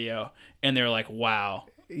highlight video, and they were like, "Wow,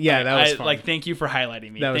 yeah, that was fun." Like, thank you for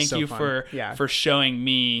highlighting me. Thank you for showing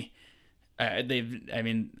me." A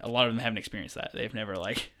lot of them haven't experienced that. They've never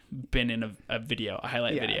like been in a video, a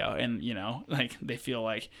highlight video, and like they feel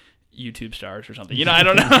like YouTube stars or something. I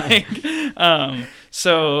don't know.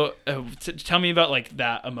 So tell me about like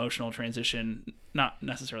that emotional transition. Not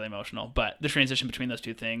necessarily emotional, but the transition between those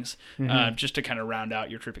two things, just to kind of round out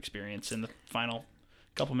your trip experience in the final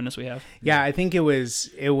couple minutes we have. Yeah, I think it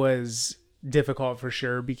was difficult for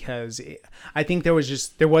sure, because I think there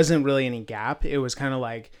wasn't really any gap. It was kind of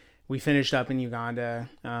like, we finished up in Uganda,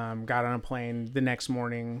 got on a plane the next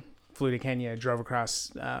morning, flew to Kenya, drove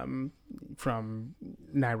across from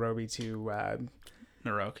Nairobi to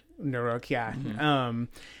Narok, yeah.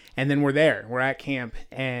 And then we're at camp,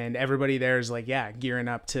 and everybody there is like, gearing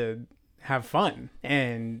up to have fun,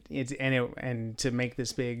 and to make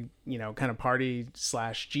this big, kind of party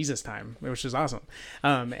 / Jesus time, which is awesome.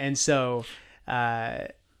 And so,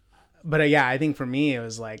 but I think for me, it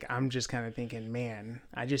was like, I'm just kind of thinking, man,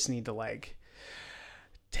 I just need to like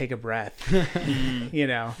take a breath,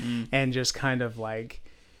 and just kind of like,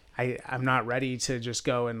 I'm not ready to just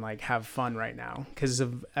go and like have fun right now because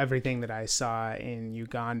of everything that I saw in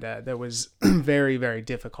Uganda that was very, very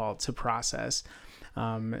difficult to process.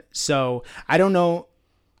 So I don't know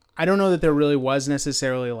that there really was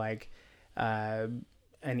necessarily like an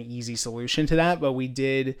easy solution to that, but we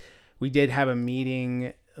did we did have a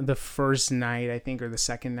meeting the first night, I think, or the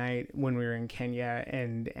second night when we were in Kenya,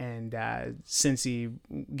 and Cincy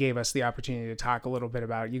gave us the opportunity to talk a little bit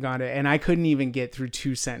about Uganda, and I couldn't even get through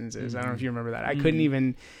 2 sentences. I don't know if you remember that. I couldn't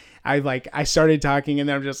even. I started talking, and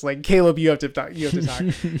then I'm just like, Caleb, you have to talk,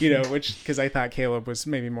 which, because I thought Caleb was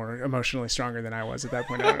maybe more emotionally stronger than I was at that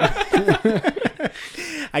point.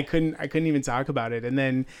 I couldn't even talk about it, and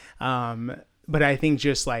then, but I think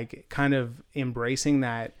just like kind of embracing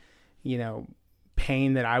that,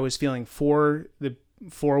 pain that I was feeling for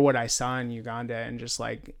what I saw in Uganda, and just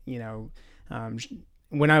like,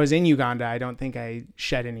 when I was in Uganda, I don't think I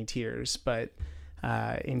shed any tears, but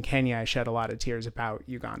in Kenya, I shed a lot of tears about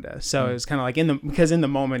Uganda. So it was kind of like because in the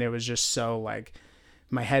moment, it was just so like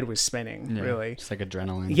my head was spinning, really. It's like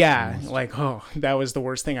adrenaline. Yeah. Almost. Like, oh, that was the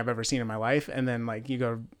worst thing I've ever seen in my life. And then like you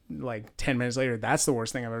go like 10 minutes later, that's the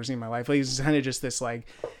worst thing I've ever seen in my life. Like, it's kind of just this like,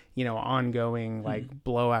 ongoing like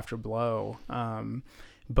blow after blow.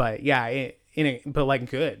 But yeah, but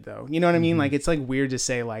like good though. You know what I mean? Like, it's like weird to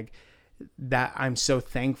say like that. I'm so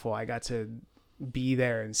thankful I got to be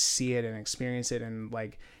there and see it and experience it, and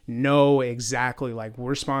like know exactly like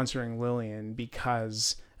we're sponsoring Lillian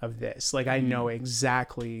because of this. Like, I know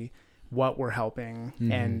exactly what we're helping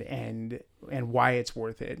and why it's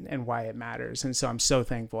worth it and why it matters. And so I'm so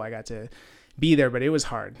thankful I got to be there, but it was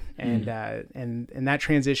hard. And that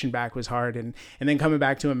transition back was hard. And then coming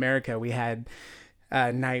back to America, we had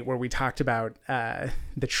a night where we talked about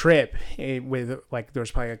the trip with like, there was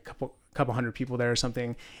probably a couple hundred people there or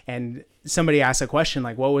something, and somebody asked a question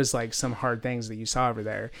like, what was like some hard things that you saw over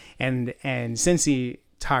there, and Cincy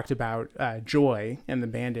talked about joy and the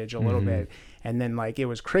bandage a little bit, and then like it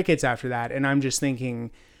was crickets after that, and I'm just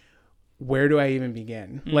thinking, where do I even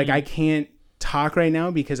begin? Like, I can't talk right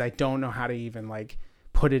now because I don't know how to even like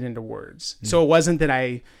put it into words. So it wasn't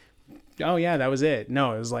that oh yeah, that was it.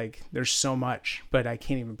 No, it was like, there's so much, but I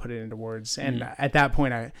can't even put it into words. And at that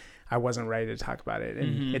point I wasn't ready to talk about it.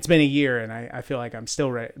 And it's been a year, and I feel like I'm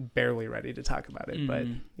still barely ready to talk about it. But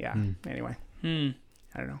yeah, anyway, I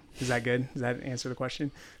don't know. Is that good? Does that answer the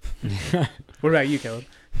question? What about you, Caleb?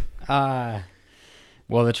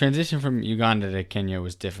 Well, the transition from Uganda to Kenya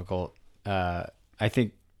was difficult. I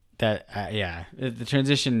think that, the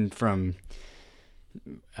transition from,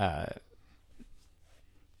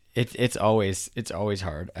 it's always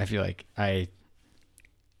hard. I feel like I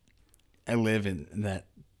live in that.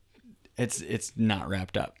 It's not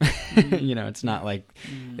wrapped up. It's not like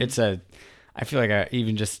I feel like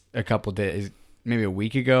even just a couple days, maybe a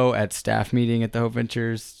week ago at staff meeting at the Hope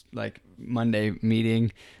Ventures, like Monday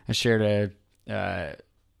meeting, I shared a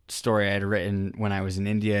story I had written when I was in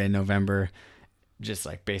India in November, just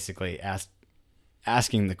like basically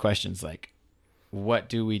asking the questions like, what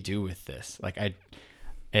do we do with this? Like I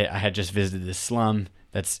had just visited this slum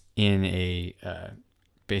that's in a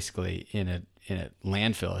basically in a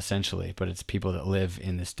landfill essentially, but it's people that live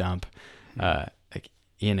in this dump, like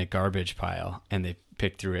in a garbage pile, and they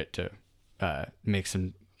pick through it to make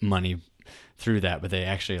some money through that, but they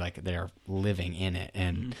actually like they're living in it.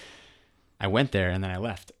 And I went there and then I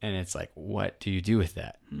left, and it's like, what do you do with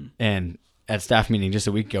that? And at staff meeting just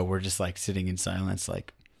a week ago, we're just like sitting in silence,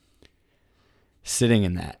 like sitting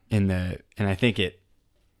in that and I think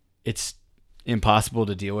it's impossible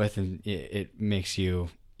to deal with, and it makes you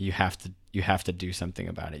have to do something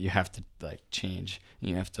about it. You have to like change.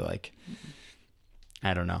 You have to like,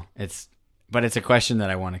 I don't know. But it's a question that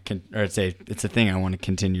I want to, or it's a thing I want to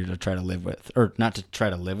continue to try to live with, or not to try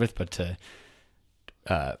to live with, but to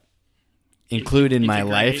include in my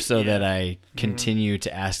life, so that I continue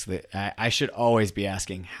to ask I should always be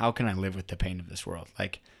asking, how can I live with the pain of this world?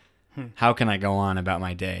 Like, how can I go on about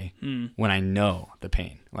my day when I know the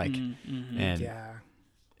pain? Like, and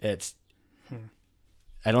it's,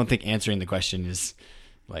 I don't think answering the question is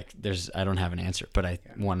like, I don't have an answer, but I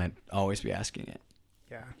want to always be asking it.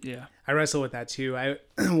 Yeah. I wrestle with that too.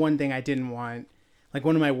 One thing I didn't want, like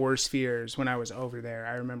one of my worst fears when I was over there,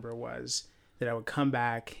 I remember, was that I would come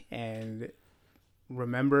back and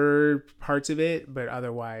remember parts of it, but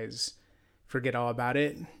otherwise forget all about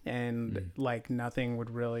it. And like nothing would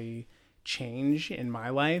really change in my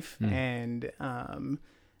life. And,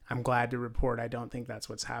 I'm glad to report I don't think that's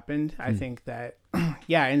what's happened. I think that,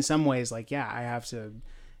 in some ways, like, I have to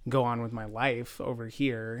go on with my life over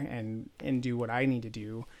here and do what I need to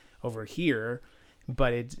do over here.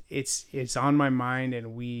 But it's on my mind,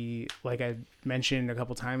 and we, like I mentioned a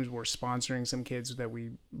couple times, we're sponsoring some kids that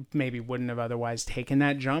we maybe wouldn't have otherwise taken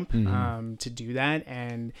that jump to do that.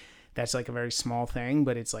 And that's like a very small thing,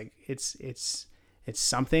 but it's like, it's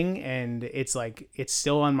something, and it's like it's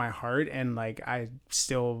still on my heart, and like I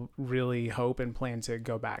still really hope and plan to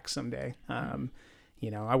go back someday.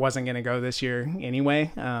 I wasn't gonna go this year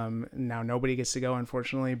anyway. Now nobody gets to go,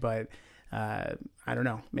 unfortunately, but I don't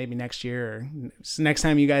know, maybe next year or next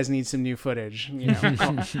time you guys need some new footage,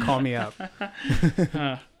 call me up.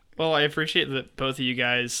 Well, I appreciate that both of you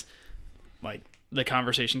guys, like, the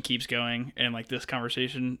conversation keeps going, and like this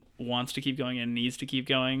conversation wants to keep going and needs to keep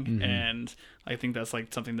going. And I think that's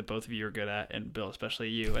like something that both of you are good at, and Bill, especially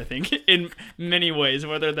you, I think in many ways,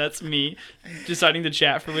 whether that's me deciding to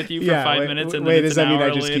chat with you for 5 minutes and then it's an hour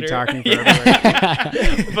later. Does that mean I just keep talking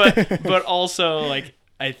forever? but also like,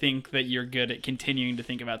 I think that you're good at continuing to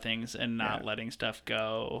think about things and not letting stuff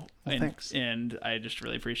go. Well, thanks. And I just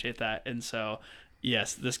really appreciate that. And so,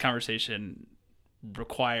 yes, this conversation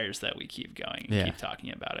requires that we keep going and keep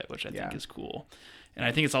talking about it, which I think is cool. And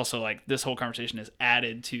I think it's also like this whole conversation is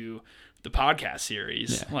added to the podcast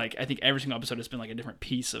series. Yeah. Like I think every single episode has been like a different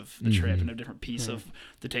piece of the trip and a different piece of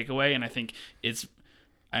the takeaway. And I think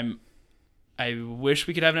I wish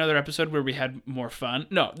we could have another episode where we had more fun.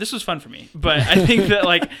 No, this was fun for me, but I think that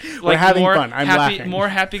like we're having fun. I'm laughing. More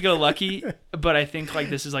happy-go-lucky. But I think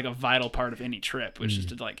like this is like a vital part of any trip, which is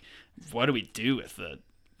to like, what do we do with the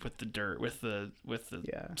dirt, with the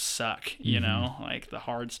suck, like the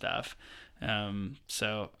hard stuff.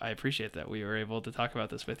 So I appreciate that we were able to talk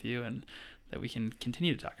about this with you, and that we can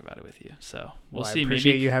continue to talk about it with you. So we'll see. I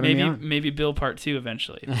appreciate you having me on. Maybe Bill part 2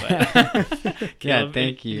 eventually. But Caleb,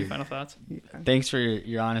 thank you. Any final thoughts? Thanks for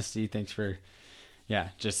your honesty. Thanks for,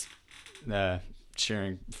 just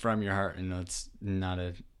sharing from your heart. And it's not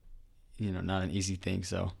not an easy thing.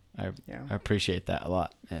 So I appreciate that a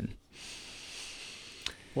lot. And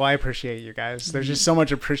well, I appreciate you guys. There's just so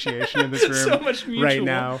much appreciation in this room so much right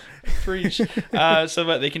now. Preach. So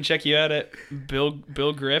that they can check you out at Bill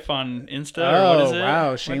Grip on Insta. Or what is it?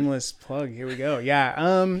 Wow, shameless plug. Here we go. Yeah,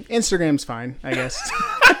 Instagram's fine, I guess.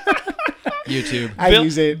 YouTube. I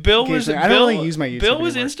use it. I don't really use my YouTube. Bill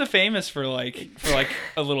was Insta famous for like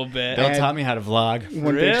a little bit. Bill taught me how to vlog.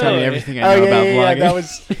 Really? Taught me everything I know about vlogging. That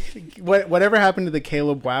was whatever happened to the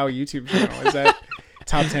Caleb Wow YouTube channel. Is that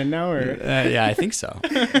top 10 now, or yeah, I think so.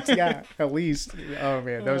 Yeah, at least. Oh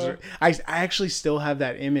man, those are. I actually still have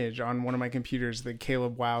that image on one of my computers, the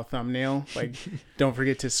Caleb Wow thumbnail. Like, don't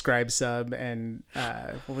forget to scribe, sub, and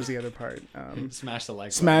what was the other part? Smash the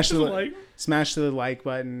like. Smash the like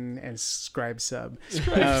button and scribe, sub.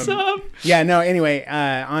 Sub. Yeah. No. Anyway,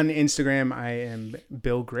 on Instagram, I am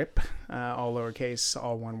Bill Grip, all lowercase,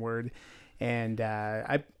 all one word. And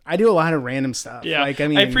I do a lot of random stuff. Yeah, like, I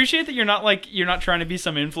mean, I appreciate that you're not trying to be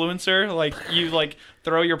some influencer. Like you like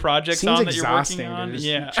throw your projects on that you're working on.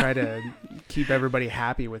 Yeah, try to keep everybody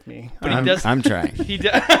happy with me. But I'm trying. He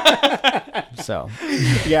does. So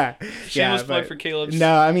yeah, shameless plug for Caleb's.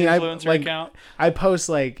 No, I mean, influencer account. I post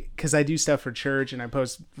because I do stuff for church, and I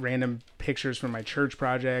post random pictures from my church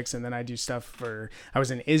projects, and then I do stuff I was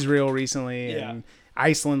in Israel recently, and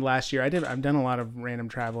Iceland last year. I've done a lot of random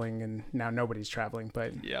traveling, and now nobody's traveling,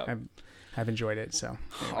 but I've enjoyed it. So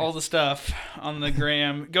anyway. All the stuff on the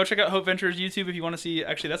gram. Go check out Hope Ventures YouTube if you want to see.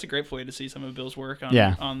 Actually, that's a great way to see some of Bill's work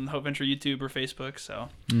on Hope Venture YouTube or Facebook. So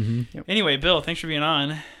anyway, Bill, thanks for being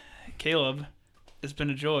on. Caleb, it's been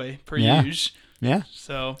a joy per usual. Yeah.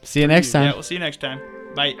 So see you next time. Yeah, we'll see you next time.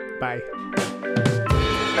 Bye. Bye.